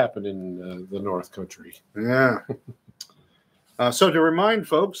 Things that happen in the North Country. Yeah. So to remind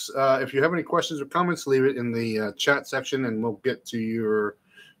folks, if you have any questions or comments, leave it in the chat section, and we'll get to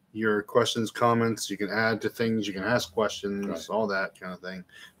your questions, comments. You can add to things, you can ask questions, all that kind of thing.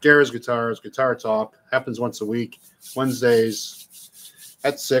 Gara's Guitars, Guitar Talk, happens once a week, Wednesdays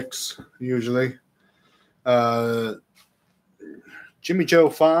at 6 usually. Jimmy Joe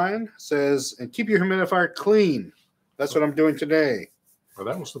Fine says, and keep your humidifier clean. That's what I'm doing today. Well,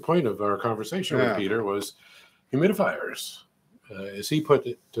 that was the point of our conversation with Peter, was humidifiers. As he put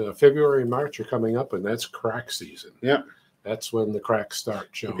it, February and March are coming up, and that's crack season. Yeah. That's when the cracks start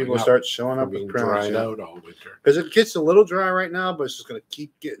showing People start showing up being with cracks, dried out all winter. Because it gets a little dry right now, but it's just going to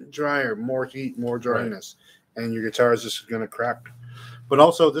keep getting drier, more heat, more dryness, and your guitar is just going to crack. But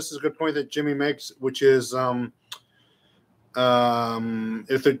also, this is a good point that Jimmy makes, which is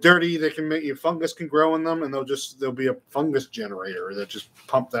if they're dirty, they can make fungus can grow in them, and there'll be a fungus generator that just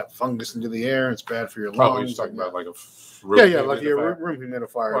pump that fungus into the air. And it's bad for your lungs. Oh, he's talking about like a room like your room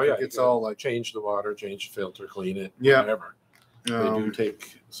humidifier. Oh, yeah, it's all like change the water, change the filter, clean it, whatever. They do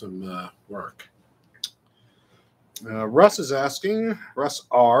take some work. Russ is asking, Russ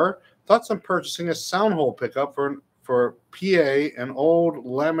R, thoughts on purchasing a sound hole pickup for PA, an old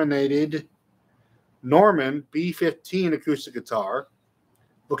laminated Norman B15 acoustic guitar,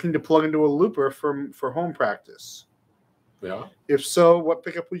 looking to plug into a looper for home practice. Yeah. If so, what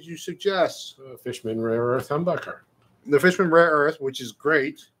pickup would you suggest? Fishman Rare Earth humbucker. The Fishman Rare Earth, which is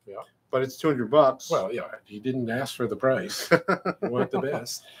great. Yeah. but it's $200. Well, yeah, he didn't ask for the price. You want the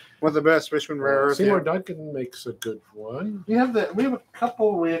best. One of the best Fishman Rare Earth. Seymour Duncan makes a good one. We have a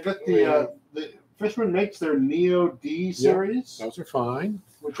couple. We have got the Fishman makes their Neo D series. Those are fine.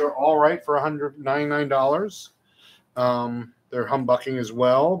 Which are all right for $199. They're humbucking as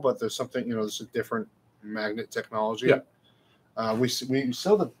well, but there's something, this is different magnet technology. Yeah. We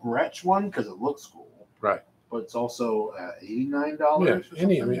sell the Gretsch one because it looks cool. Right. But it's also $89.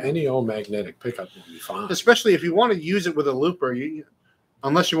 Yeah, any old magnetic pickup will be fine. Especially if you want to use it with a looper,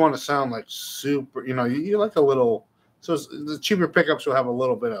 unless you want to sound like super, you like a little. So the cheaper pickups will have a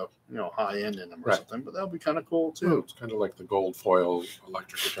little bit of high end in them or something, but that'll be kind of cool too. Well, it's kind of like the gold foil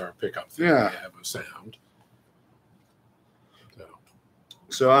electric guitar pickup. They have a sound.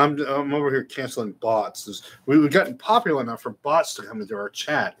 So I'm over here canceling bots. We've gotten popular enough for bots to come into our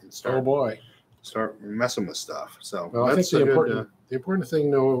chat and start messing with stuff. So I think the important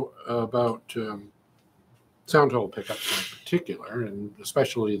thing though about Soundhole pickups in particular, and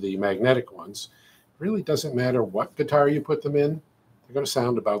especially the magnetic ones, really doesn't matter what guitar you put them in. They're going to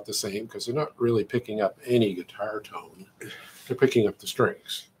sound about the same because they're not really picking up any guitar tone. They're picking up the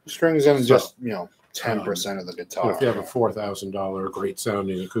strings. The strings and just 10% of the guitar. If you have a $4,000 great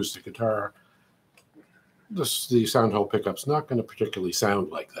sounding acoustic guitar, the Soundhole pickup's not going to particularly sound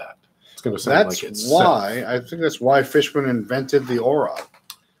like that. It's going to sound like itself. I think that's why Fishman invented the Aura.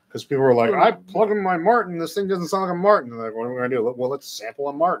 Because people were like, I plug in my Martin, this thing doesn't sound like a Martin. They're like, what are we going to do? Well, let's sample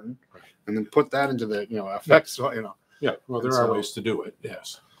a Martin and then put that into the effects. Yeah, well, there are ways to do it.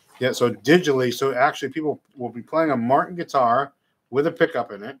 Yes. Yeah, so digitally, actually people will be playing a Martin guitar with a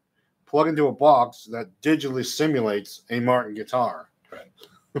pickup in it, plug into a box that digitally simulates a Martin guitar. Right.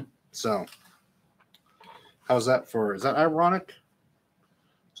 So, is that ironic?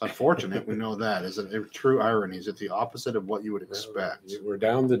 It's unfortunate. We know that. Is it a true irony? Is it the opposite of what you would expect? We're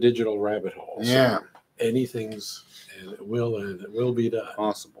down the digital rabbit hole. Yeah. So anything's, and it will be done.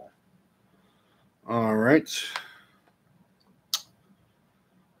 Possible. All right.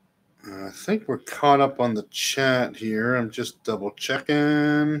 I think we're caught up on the chat here. I'm just double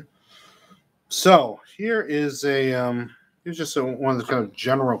checking. So here is here's just one of the kind of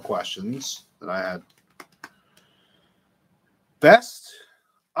general questions that I had. Best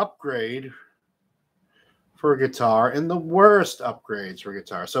upgrade for a guitar and the worst upgrades for a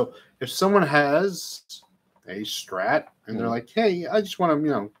guitar. So if someone has a Strat and they're like, hey, I just want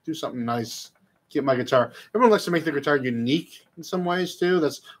to, do something nice, get my guitar. Everyone likes to make their guitar unique in some ways too.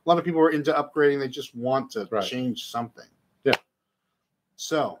 That's a lot of people are into upgrading. They just want to change something. Yeah.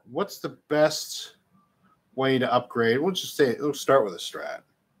 So what's the best way to upgrade? We'll start with a Strat.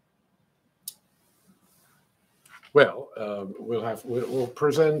 Well, we'll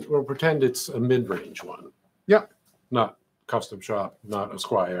pretend it's a mid-range one. Yeah. Not custom shop, not a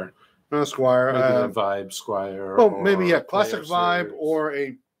Squire. Not a Squire. Maybe a Vibe Squire. Well, maybe classic Vibe series. Or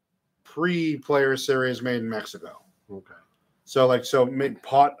a pre-player series made in Mexico. Okay. So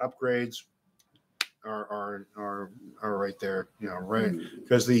pot upgrades are right there, right?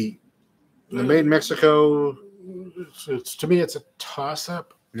 Because the made in Mexico. It's to me, it's a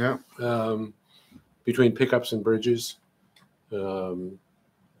toss-up. Yeah. Between pickups and bridges. There's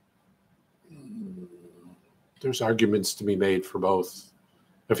arguments to be made for both.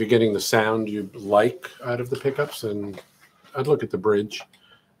 If you're getting the sound you like out of the pickups, and I'd look at the bridge.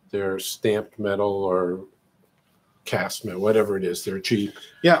 They're stamped metal or cast metal, whatever it is. They're cheap.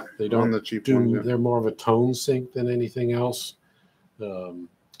 Yeah, they don't the cheap ones, yeah. They're more of a tone sink than anything else. A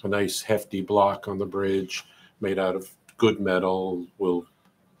nice hefty block on the bridge made out of good metal will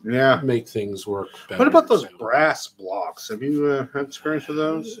make things work better. What about those brass blocks? Have you had experience with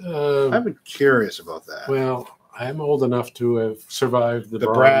those? I've been curious about that. Well, I'm old enough to have survived the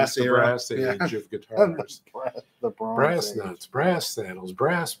brass age of guitars. the brass nuts, brass saddles,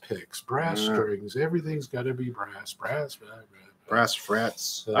 brass picks, brass strings. Everything's got to be brass. Brass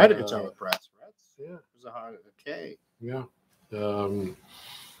frets. I had a guitar with brass frets. Yeah, it was a K. Yeah.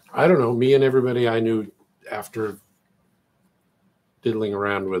 I don't know. Me and everybody I knew after diddling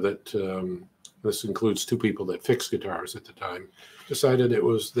around with it, this includes two people that fixed guitars at the time, decided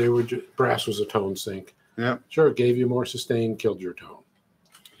brass was a tone sink. Yeah. Sure, it gave you more sustain, killed your tone.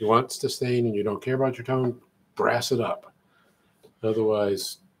 You want sustain and you don't care about your tone, brass it up.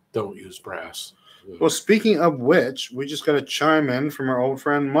 Otherwise, don't use brass. Well, speaking of which, we just got a chime in from our old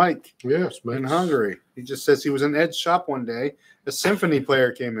friend Mike. Yes, in Hungary. He just says he was in Ed's shop one day. A symphony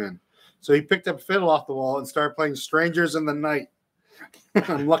player came in. So he picked up a fiddle off the wall and started playing Strangers in the Night.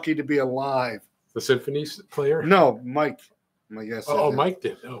 I'm lucky to be alive. The symphony player? No, Mike. I guess. Mike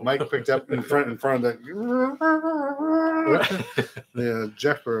did. Oh. Mike picked up in front of the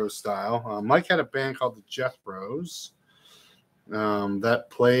Jethro style. Mike had a band called the Jethros that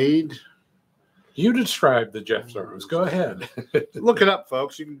played. You described the Jethros. Go ahead. Look it up,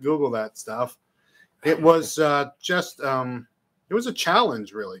 folks. You can Google that stuff. It was it was a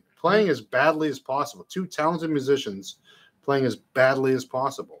challenge, really. Playing as badly as possible. Two talented musicians playing as badly as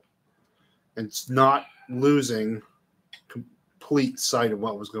possible. And it's not losing complete sight of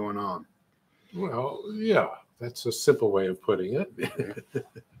what was going on. Well, yeah, that's a simple way of putting it.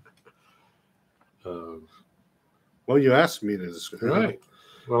 Well, you asked me to describe. Right.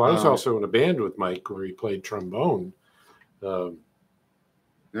 Well, I was also in a band with Mike where he played trombone.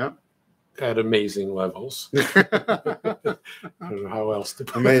 Yeah. At amazing levels. I don't know how else to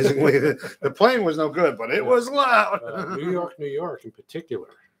put it. Amazingly. The playing was no good, but it was loud. New York in particular.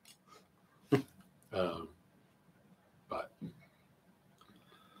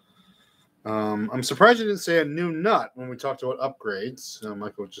 I'm surprised you didn't say a new nut when we talked about upgrades.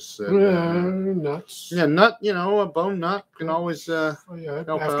 Michael just said nuts. Yeah, nut, a bone nut can always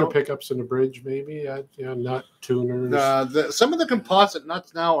after pickups in the bridge, maybe. Nut tuners. Some of the composite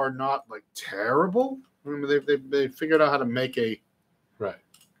nuts now are not like terrible. Remember, they figured out how to make a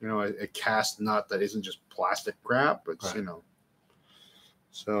cast nut that isn't just plastic crap. It's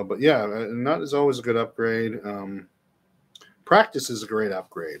So, but yeah, a nut is always a good upgrade. Practice is a great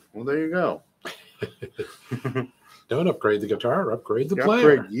upgrade. Well, there you go. Don't upgrade the guitar, upgrade the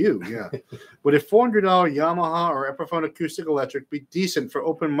player. Upgrade you, yeah. Would a $400 Yamaha or Epiphone acoustic electric be decent for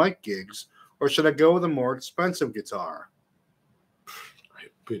open mic gigs, or should I go with a more expensive guitar?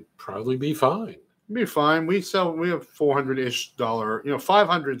 It would probably be fine. It'd be fine. We have $400-ish.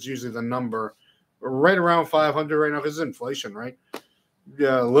 500 is usually the number. We're right around 500 right now because it's inflation, right?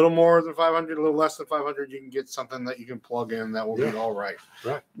 Yeah, a little more than 500, a little less than 500, you can get something that you can plug in that will be all right.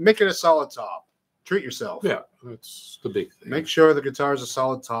 Right. Make it a solid top. Treat yourself. Yeah, that's the big thing. Make sure the guitar is a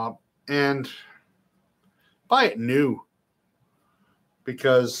solid top and buy it new.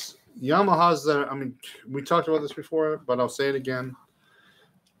 Because Yamahas we talked about this before, but I'll say it again.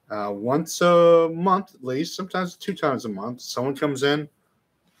 Once a month at least, sometimes 2 times a month, someone comes in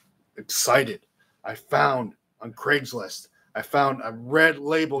excited. I found on Craigslist. I found a red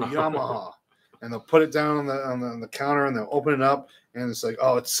label Yamaha, and they'll put it down on the counter, and they'll open it up, and it's like,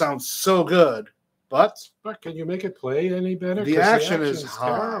 oh, it sounds so good, but can you make it play any better? The action is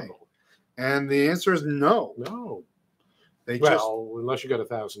high, terrible. And the answer is no. No, unless you got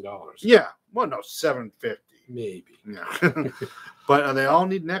 $1,000. Yeah, well, no, $750 maybe. Yeah, but they all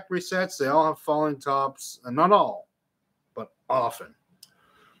need neck resets. They all have falling tops, and not all, but often.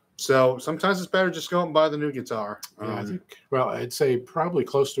 So sometimes it's better just go out and buy the new guitar. I'd say probably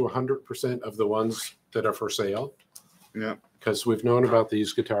close to 100% of the ones that are for sale. Yeah. Because we've known about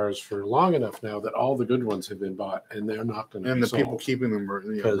these guitars for long enough now that all the good ones have been bought, and they're not going to be sold. And the people keeping them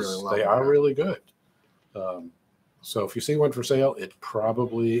they are really good. So if you see one for sale, it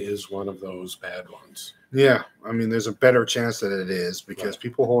probably is one of those bad ones. Yeah. There's a better chance that it is because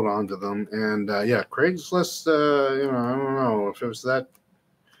people hold on to them. And Craigslist, I don't know if it was that.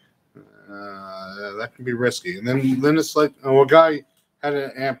 That can be risky. And then it's like, a guy had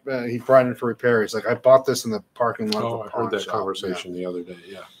an amp he brought in for repair. He's like, I bought this in the parking lot of a pawn I heard that shop. conversation the other day,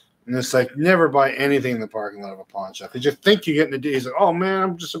 yeah. And it's like, never buy anything in the parking lot of a pawn shop. Because you think you're getting a deal. He's like, oh, man,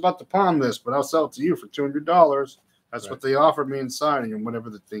 I'm just about to pawn this, but I'll sell it to you for $200. That's what they offered me inside. And whatever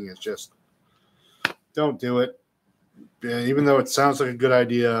the thing is, just don't do it. Even though it sounds like a good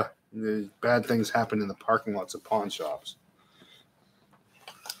idea, bad things happen in the parking lots of pawn shops.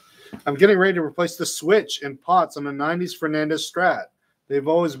 I'm getting ready to replace the switch and pots on a 90s Fernandez Strat. They've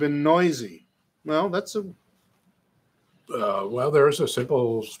always been noisy. Well, that's a... there's a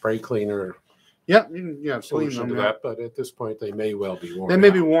simple spray cleaner. Yeah, solution to that, but at this point, they may well be worn out. They may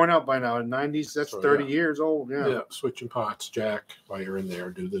be worn out by now. 90s, that's 30 years old. Yeah, switching pots, jack, while you're in there,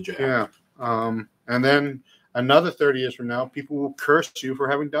 do the jack. Yeah. And then another 30 years from now, people will curse you for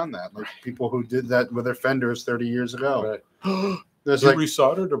having done that. Like people who did that with their fenders 30 years ago. Right. There's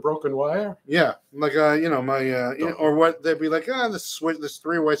resoldered a broken wire? Yeah, like or what they'd be like, this switch, this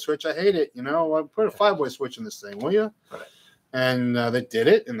 3-way switch, I hate it. I put a 5-way switch in this thing, will you? Right. And they did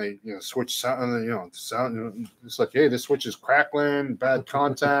it, and they switched sound, and sound. It's like, hey, this switch is crackling, bad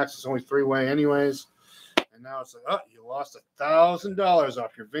contacts. It's only 3-way anyways. And now it's like, oh, you lost $1,000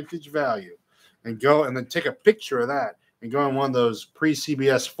 off your vintage value, and then take a picture of that. And go on one of those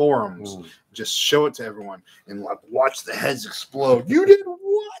pre-CBS forums, just show it to everyone, and watch the heads explode. You did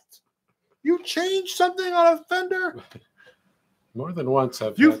what? You changed something on a fender? More than once.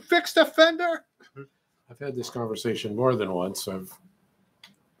 You fixed a fender? I've had this conversation more than once. I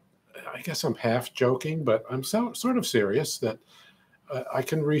guess I'm half joking, but I'm sort of serious that I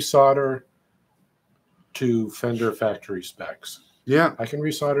can resolder to Fender factory specs. Yeah, I can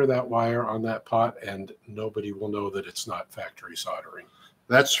resolder that wire on that pot, and nobody will know that it's not factory soldering.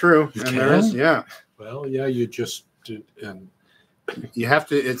 that's true. You and can? there is, yeah, Well, yeah, you just did, and you have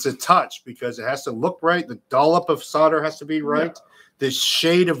to. It's a touch because it has to look right. The dollop of solder has to be right. Yeah. The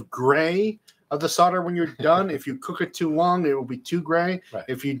shade of gray of the solder when you're done. If you cook it too long, it will be too gray. Right.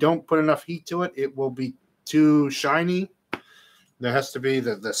 If you don't put enough heat to it, it will be too shiny. There has to be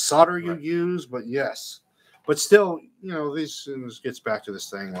the solder you Right. use, but yes. But still, this gets back to this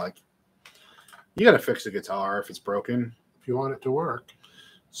thing like you got to fix the guitar if it's broken. if you want it to work.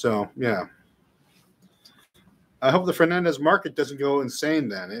 So, yeah. I hope the Fernandez market doesn't go insane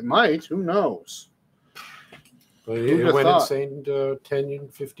then. It might. Who knows? But Who'd it have went thought? insane 10,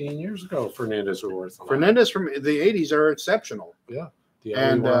 15 years ago. Fernandez were worth a lot. Fernandez from the 80s are exceptional. The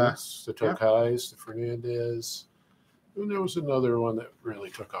and, early ones, the Tokais, the Fernandez. And there was another one that really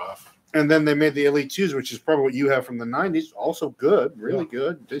took off. And then they made the Elite 2s, which is probably what you have from the 90s. Also good. Really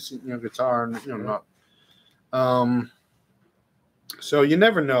good. Decent, guitar. And, not. So you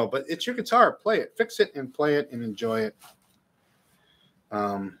never know. But it's your guitar. Play it. Fix it and play it and enjoy it.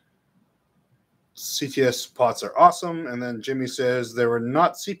 CTS pots are awesome. And then Jimmy says there were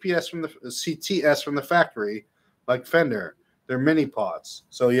not CTS from the factory like Fender. They're mini pots.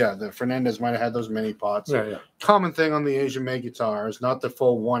 So yeah, the Fernandez might have had those mini pots. Yeah. Common thing on the Asian made guitars, not the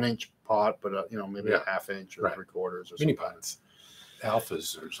full 1-inch pot, but maybe a half inch or 3/4 or Mini something. pots,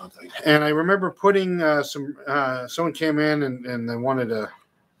 alphas or something. And I remember putting someone came in and they wanted to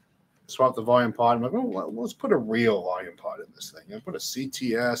swap the volume pot. I'm like, well, let's put a real volume pot in this thing. I put a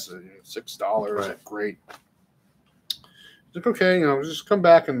CTS at $6. Right. Great. Like, okay, just come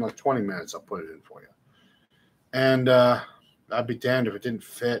back in like 20 minutes. I'll put it in for you. And I'd be damned if it didn't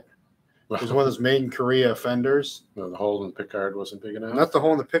fit. It was one of those made in Korea Fenders. No, the hole in the pickguard wasn't big enough. Not the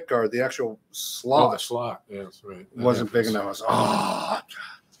hole in the pick guard, the actual slot. Oh, the slot. Yeah, that's right. That Wasn't big happens. enough. I was, God.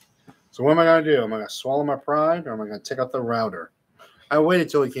 So what am I going to do? Am I going to swallow my pride or am I going to take out the router? I waited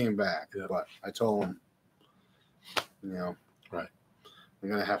till he came back, but I told him, Right. I'm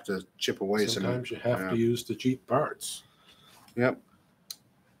going to have to chip away Sometimes you have to use the cheap parts. Yep.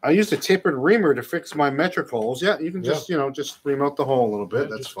 I used a tapered reamer to fix my metric holes. Yeah, you can just, just remote the hole a little bit. I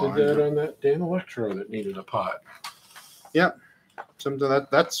That's just fine. did that on that Dan Electro that needed a pot. Something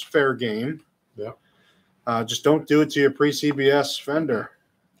that's fair game. Yeah. Just don't do it to your pre-CBS Fender.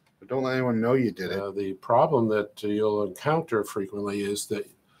 Don't let anyone know you did it. The problem that you'll encounter frequently is that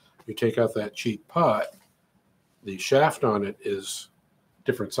you take out that cheap pot, the shaft on it is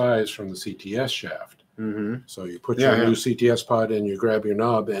different size from the CTS shaft. Mm-hmm. So you put your new CTS pot in, you grab your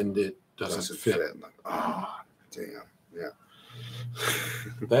knob, and it doesn't fit. Like, oh, damn. Yeah.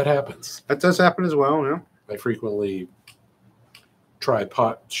 That happens. That does happen as well, yeah. I frequently try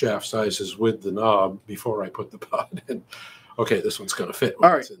pot shaft sizes with the knob before I put the pot in. Okay, this one's going to fit.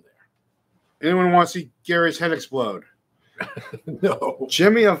 All right. It's in Anyone want to see Gary's head explode? there. No.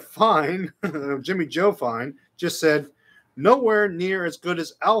 Jimmy Joe Fine just said, nowhere near as good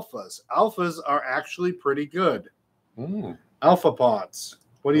as alphas. Alphas are actually pretty good. Alpha pots.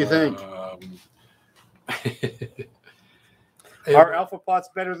 What do you think? Are alpha pots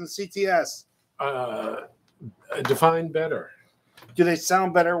better than CTS? Define better. Do they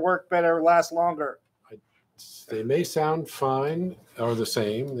sound better, work better, last longer? They may sound fine or the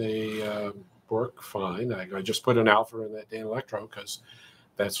same. They work fine. I just put an alpha in that Dan Electro because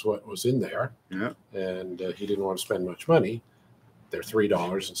that's what was in there. Yeah. And he didn't want to spend much money. They're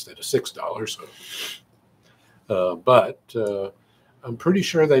 $3 instead of $6. But I'm pretty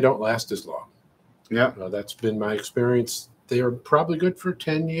sure they don't last as long. Yeah. That's been my experience. They are probably good for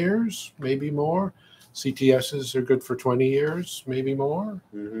 10 years, maybe more. CTSs are good for 20 years, maybe more.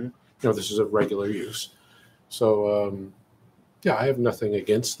 Mm-hmm. This is a regular use. So, I have nothing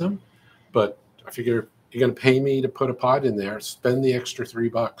against them. But I figure you're going to pay me to put a pot in there, spend the extra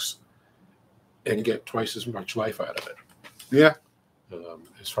 $3 and get twice as much life out of it. Yeah.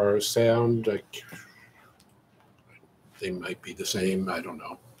 As far as sound, they might be the same. I don't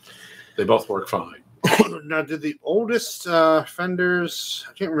know. They both work fine. Now, did the oldest Fenders,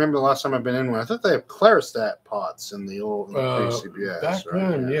 I can't remember the last time I've been in one. I thought they have Clarostat pots in the old pre-CBS. Back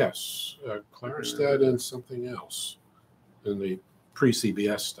then, yes. Clarostat and something else in the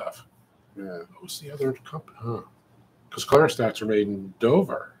pre-CBS stuff. Yeah. What was the other company? Because Clarostats are made in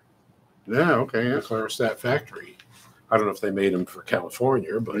Dover. Yeah, okay. The Yeah. Clarostat factory. I don't know if they made them for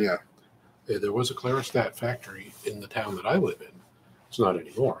California, but Yeah. there was a Clarostat factory in the town that I live in. It's not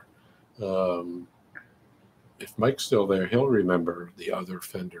anymore. if Mike's still there, he'll remember the other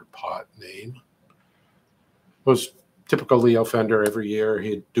Fender pot name. It was typical Leo Fender. Every year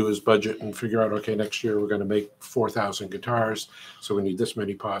he'd do his budget and figure out, okay, next year we're going to make 4,000 guitars, so we need this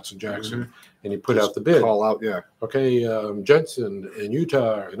many pots in Jackson. Mm-hmm. And he put out the bid. Call out, yeah. Okay, Jensen in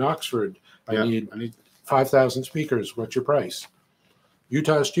Utah, in Oxford, I need 5,000 speakers. What's your price?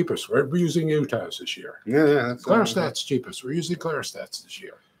 Utah's cheapest. We're using Utah's this year. Yeah. Claristat's cheapest. We're using Claristats this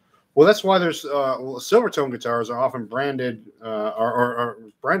year. Well, that's why there's Silvertone guitars are often branded or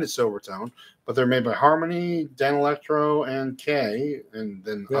branded Silvertone, but they're made by Harmony, Danelectro, and Kay, and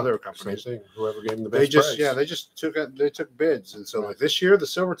then other companies. Same thing. Whoever gave them the best price. They just took bids, and so like this year the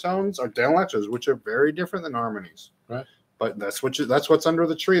Silvertones are Danelectros, which are very different than Harmonies. Right. But that's what's under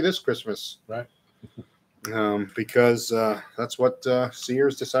the tree this Christmas. Right. Because that's what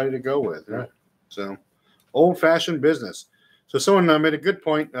Sears decided to go with. Right. So, old-fashioned business. So someone made a good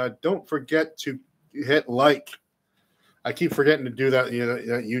point. Don't forget to hit like. I keep forgetting to do that.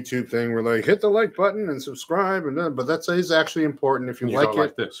 That YouTube thing where like hit the like button and subscribe, but that is actually important. If you like it,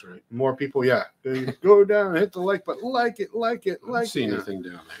 like this, right? More people, go down and hit the like button. Like it. I don't see anything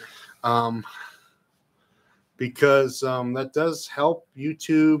down there. Because that does help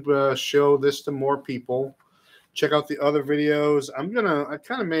YouTube show this to more people. Check out the other videos. I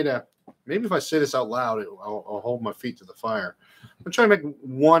kind of made maybe if I say this out loud, I'll hold my feet to the fire. I'm trying to make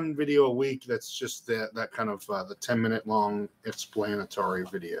one video a week that's just that kind of the 10-minute long explanatory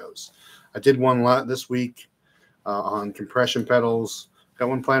videos. I did one this week on compression pedals. Got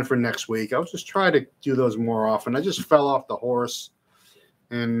one planned for next week. I was just trying to do those more often. I just fell off the horse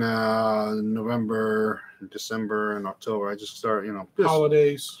in November, December, and October. I just started,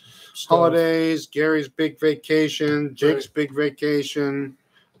 holidays, Gary's big vacation, Jake's big vacation,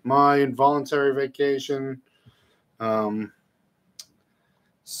 my involuntary vacation.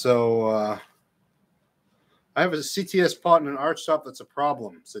 So I have a CTS pot and an arch top that's a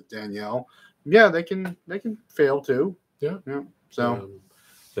problem, said Danielle. Yeah, they can fail too. Yeah. So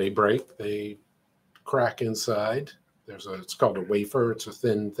they break, they crack inside. It's called a wafer. It's a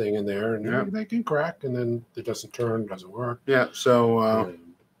thin thing in there, and they can crack, and then it doesn't turn, doesn't work. Yeah. So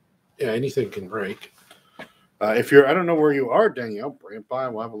anything can break. If you're, I don't know where you are, Danielle, bring it by.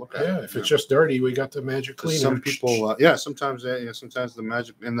 We'll have a look at it. Yeah, if it's just dirty, we got the magic cleaner. Some people, sometimes the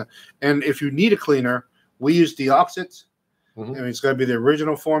magic and if you need a cleaner, we use Deoxit. Mm-hmm. I mean, it's got to be the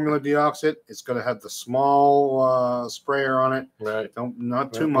original formula Deoxit. It's going to have the small sprayer on it. Right.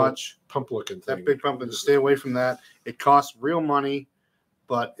 Not too much. Pump looking thing. That big pump. Stay away from that. It costs real money,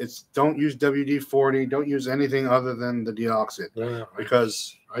 but don't use WD-40. Don't use anything other than the Deoxit. Yeah,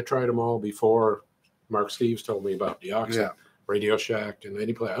 because I tried them all before. Mark Steves told me about Deoxit, Radio Shack, and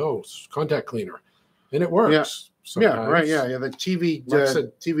any play. Contact cleaner, and it works. Yeah, right. Yeah. The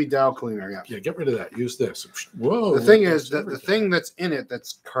TV dowel cleaner. Yeah, get rid of that. Use this. Whoa. The thing is that the thing that's in it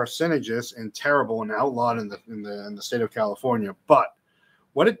that's carcinogenous and terrible and outlawed in the state of California. But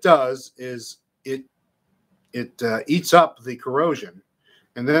what it does is it eats up the corrosion,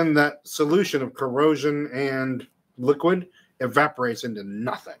 and then that solution of corrosion and liquid evaporates into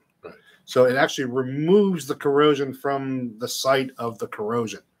nothing. Right. So it actually removes the corrosion from the site of the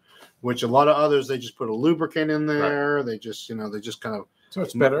corrosion, which a lot of others, they just put a lubricant in there. Right. They just kind of. So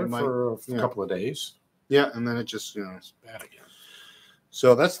it's better for a couple of days. Yeah. And then it just, it's bad again.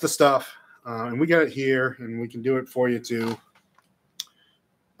 So that's the stuff. And we got it here and we can do it for you too.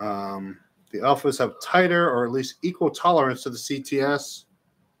 The Alphas have tighter or at least equal tolerance to the CTS.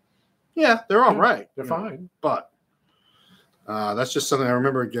 Yeah, they're all right. They're fine. But that's just something I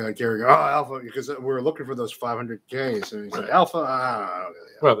remember Gary go, Alpha, because we were looking for those 500Ks. And he's like, Alpha,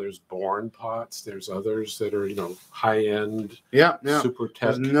 Well, there's Born pots. There's others that are, high-end. Yeah. Super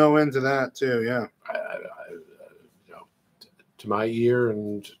tech. There's no end to that, too, yeah. To my ear,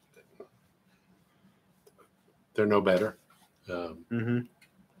 and they're no better. Plus,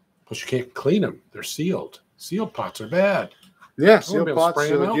 you can't clean them. They're sealed. Sealed pots are bad. Yeah, sealed pots,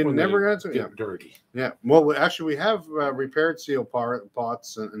 you never got to get dirty. Yeah, well, actually, we have repaired sealed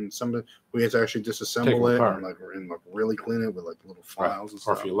pots, and some we have to actually disassemble it and really clean it with little files. And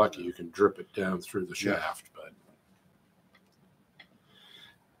stuff. Or if you're lucky, you can drip it down through the shaft. But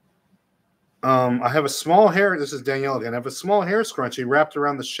I have a small hair. This is Danielle again. I have a small hair scrunchie wrapped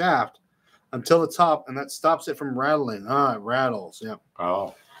around the shaft until the top, and that stops it from rattling. It rattles. Yeah.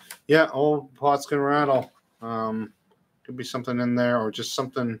 Oh. Yeah, old pots can rattle. Could be something in there or just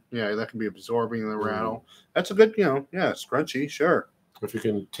something, that can be absorbing the rattle. That's a good, scrunchy, sure. If you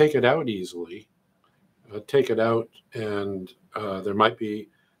can take it out easily, take it out, and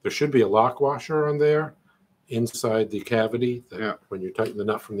there should be a lock washer on there inside the cavity. When you tighten the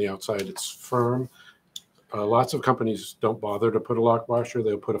nut from the outside, it's firm. Lots of companies don't bother to put a lock washer.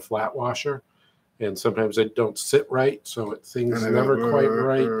 They'll put a flat washer, and sometimes they don't sit right, so things And never go, quite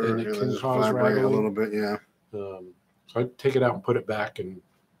right, and yeah, it they can just cause vibrate rattling. a little bit. Yeah. So I take it out and put it back and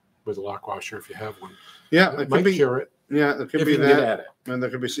with a lock washer if you have one. Yeah, It it might could be. cure it. Yeah, it could If be you can get that. at it. And there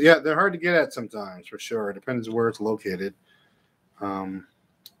could be. Yeah, they're hard to get at sometimes, for sure. It depends where it's located.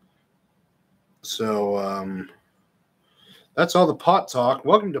 So that's all the pot talk.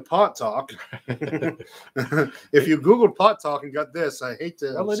 Welcome to Pot Talk. If you Googled Pot Talk and got this, I hate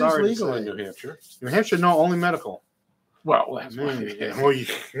to. Well, I'm it is sorry legal to say. in New Hampshire. New Hampshire, no, only medical. Well, that's Well, why. for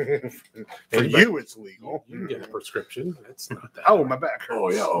you, it's legal. You can get a prescription. That's not that. Oh, my back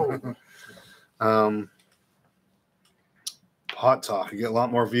hurts. Oh, yeah. Oh. Pot Talk. You get a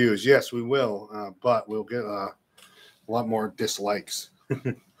lot more views. Yes, we will, but we'll get a lot more dislikes.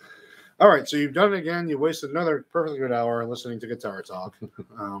 All right, so you've done it again. You wasted another perfectly good hour listening to Guitar Talk.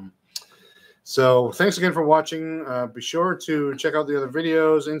 So thanks again for watching. Be sure to check out the other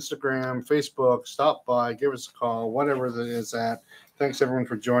videos, Instagram, Facebook. Stop by, give us a call, whatever it is at. Thanks, everyone,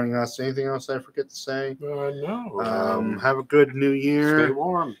 for joining us. Anything else I forget to say? No. Have a good new year. Stay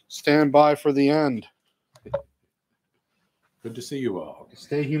warm. Stand by for the end. Good to see you all.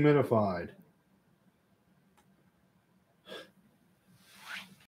 Stay humidified.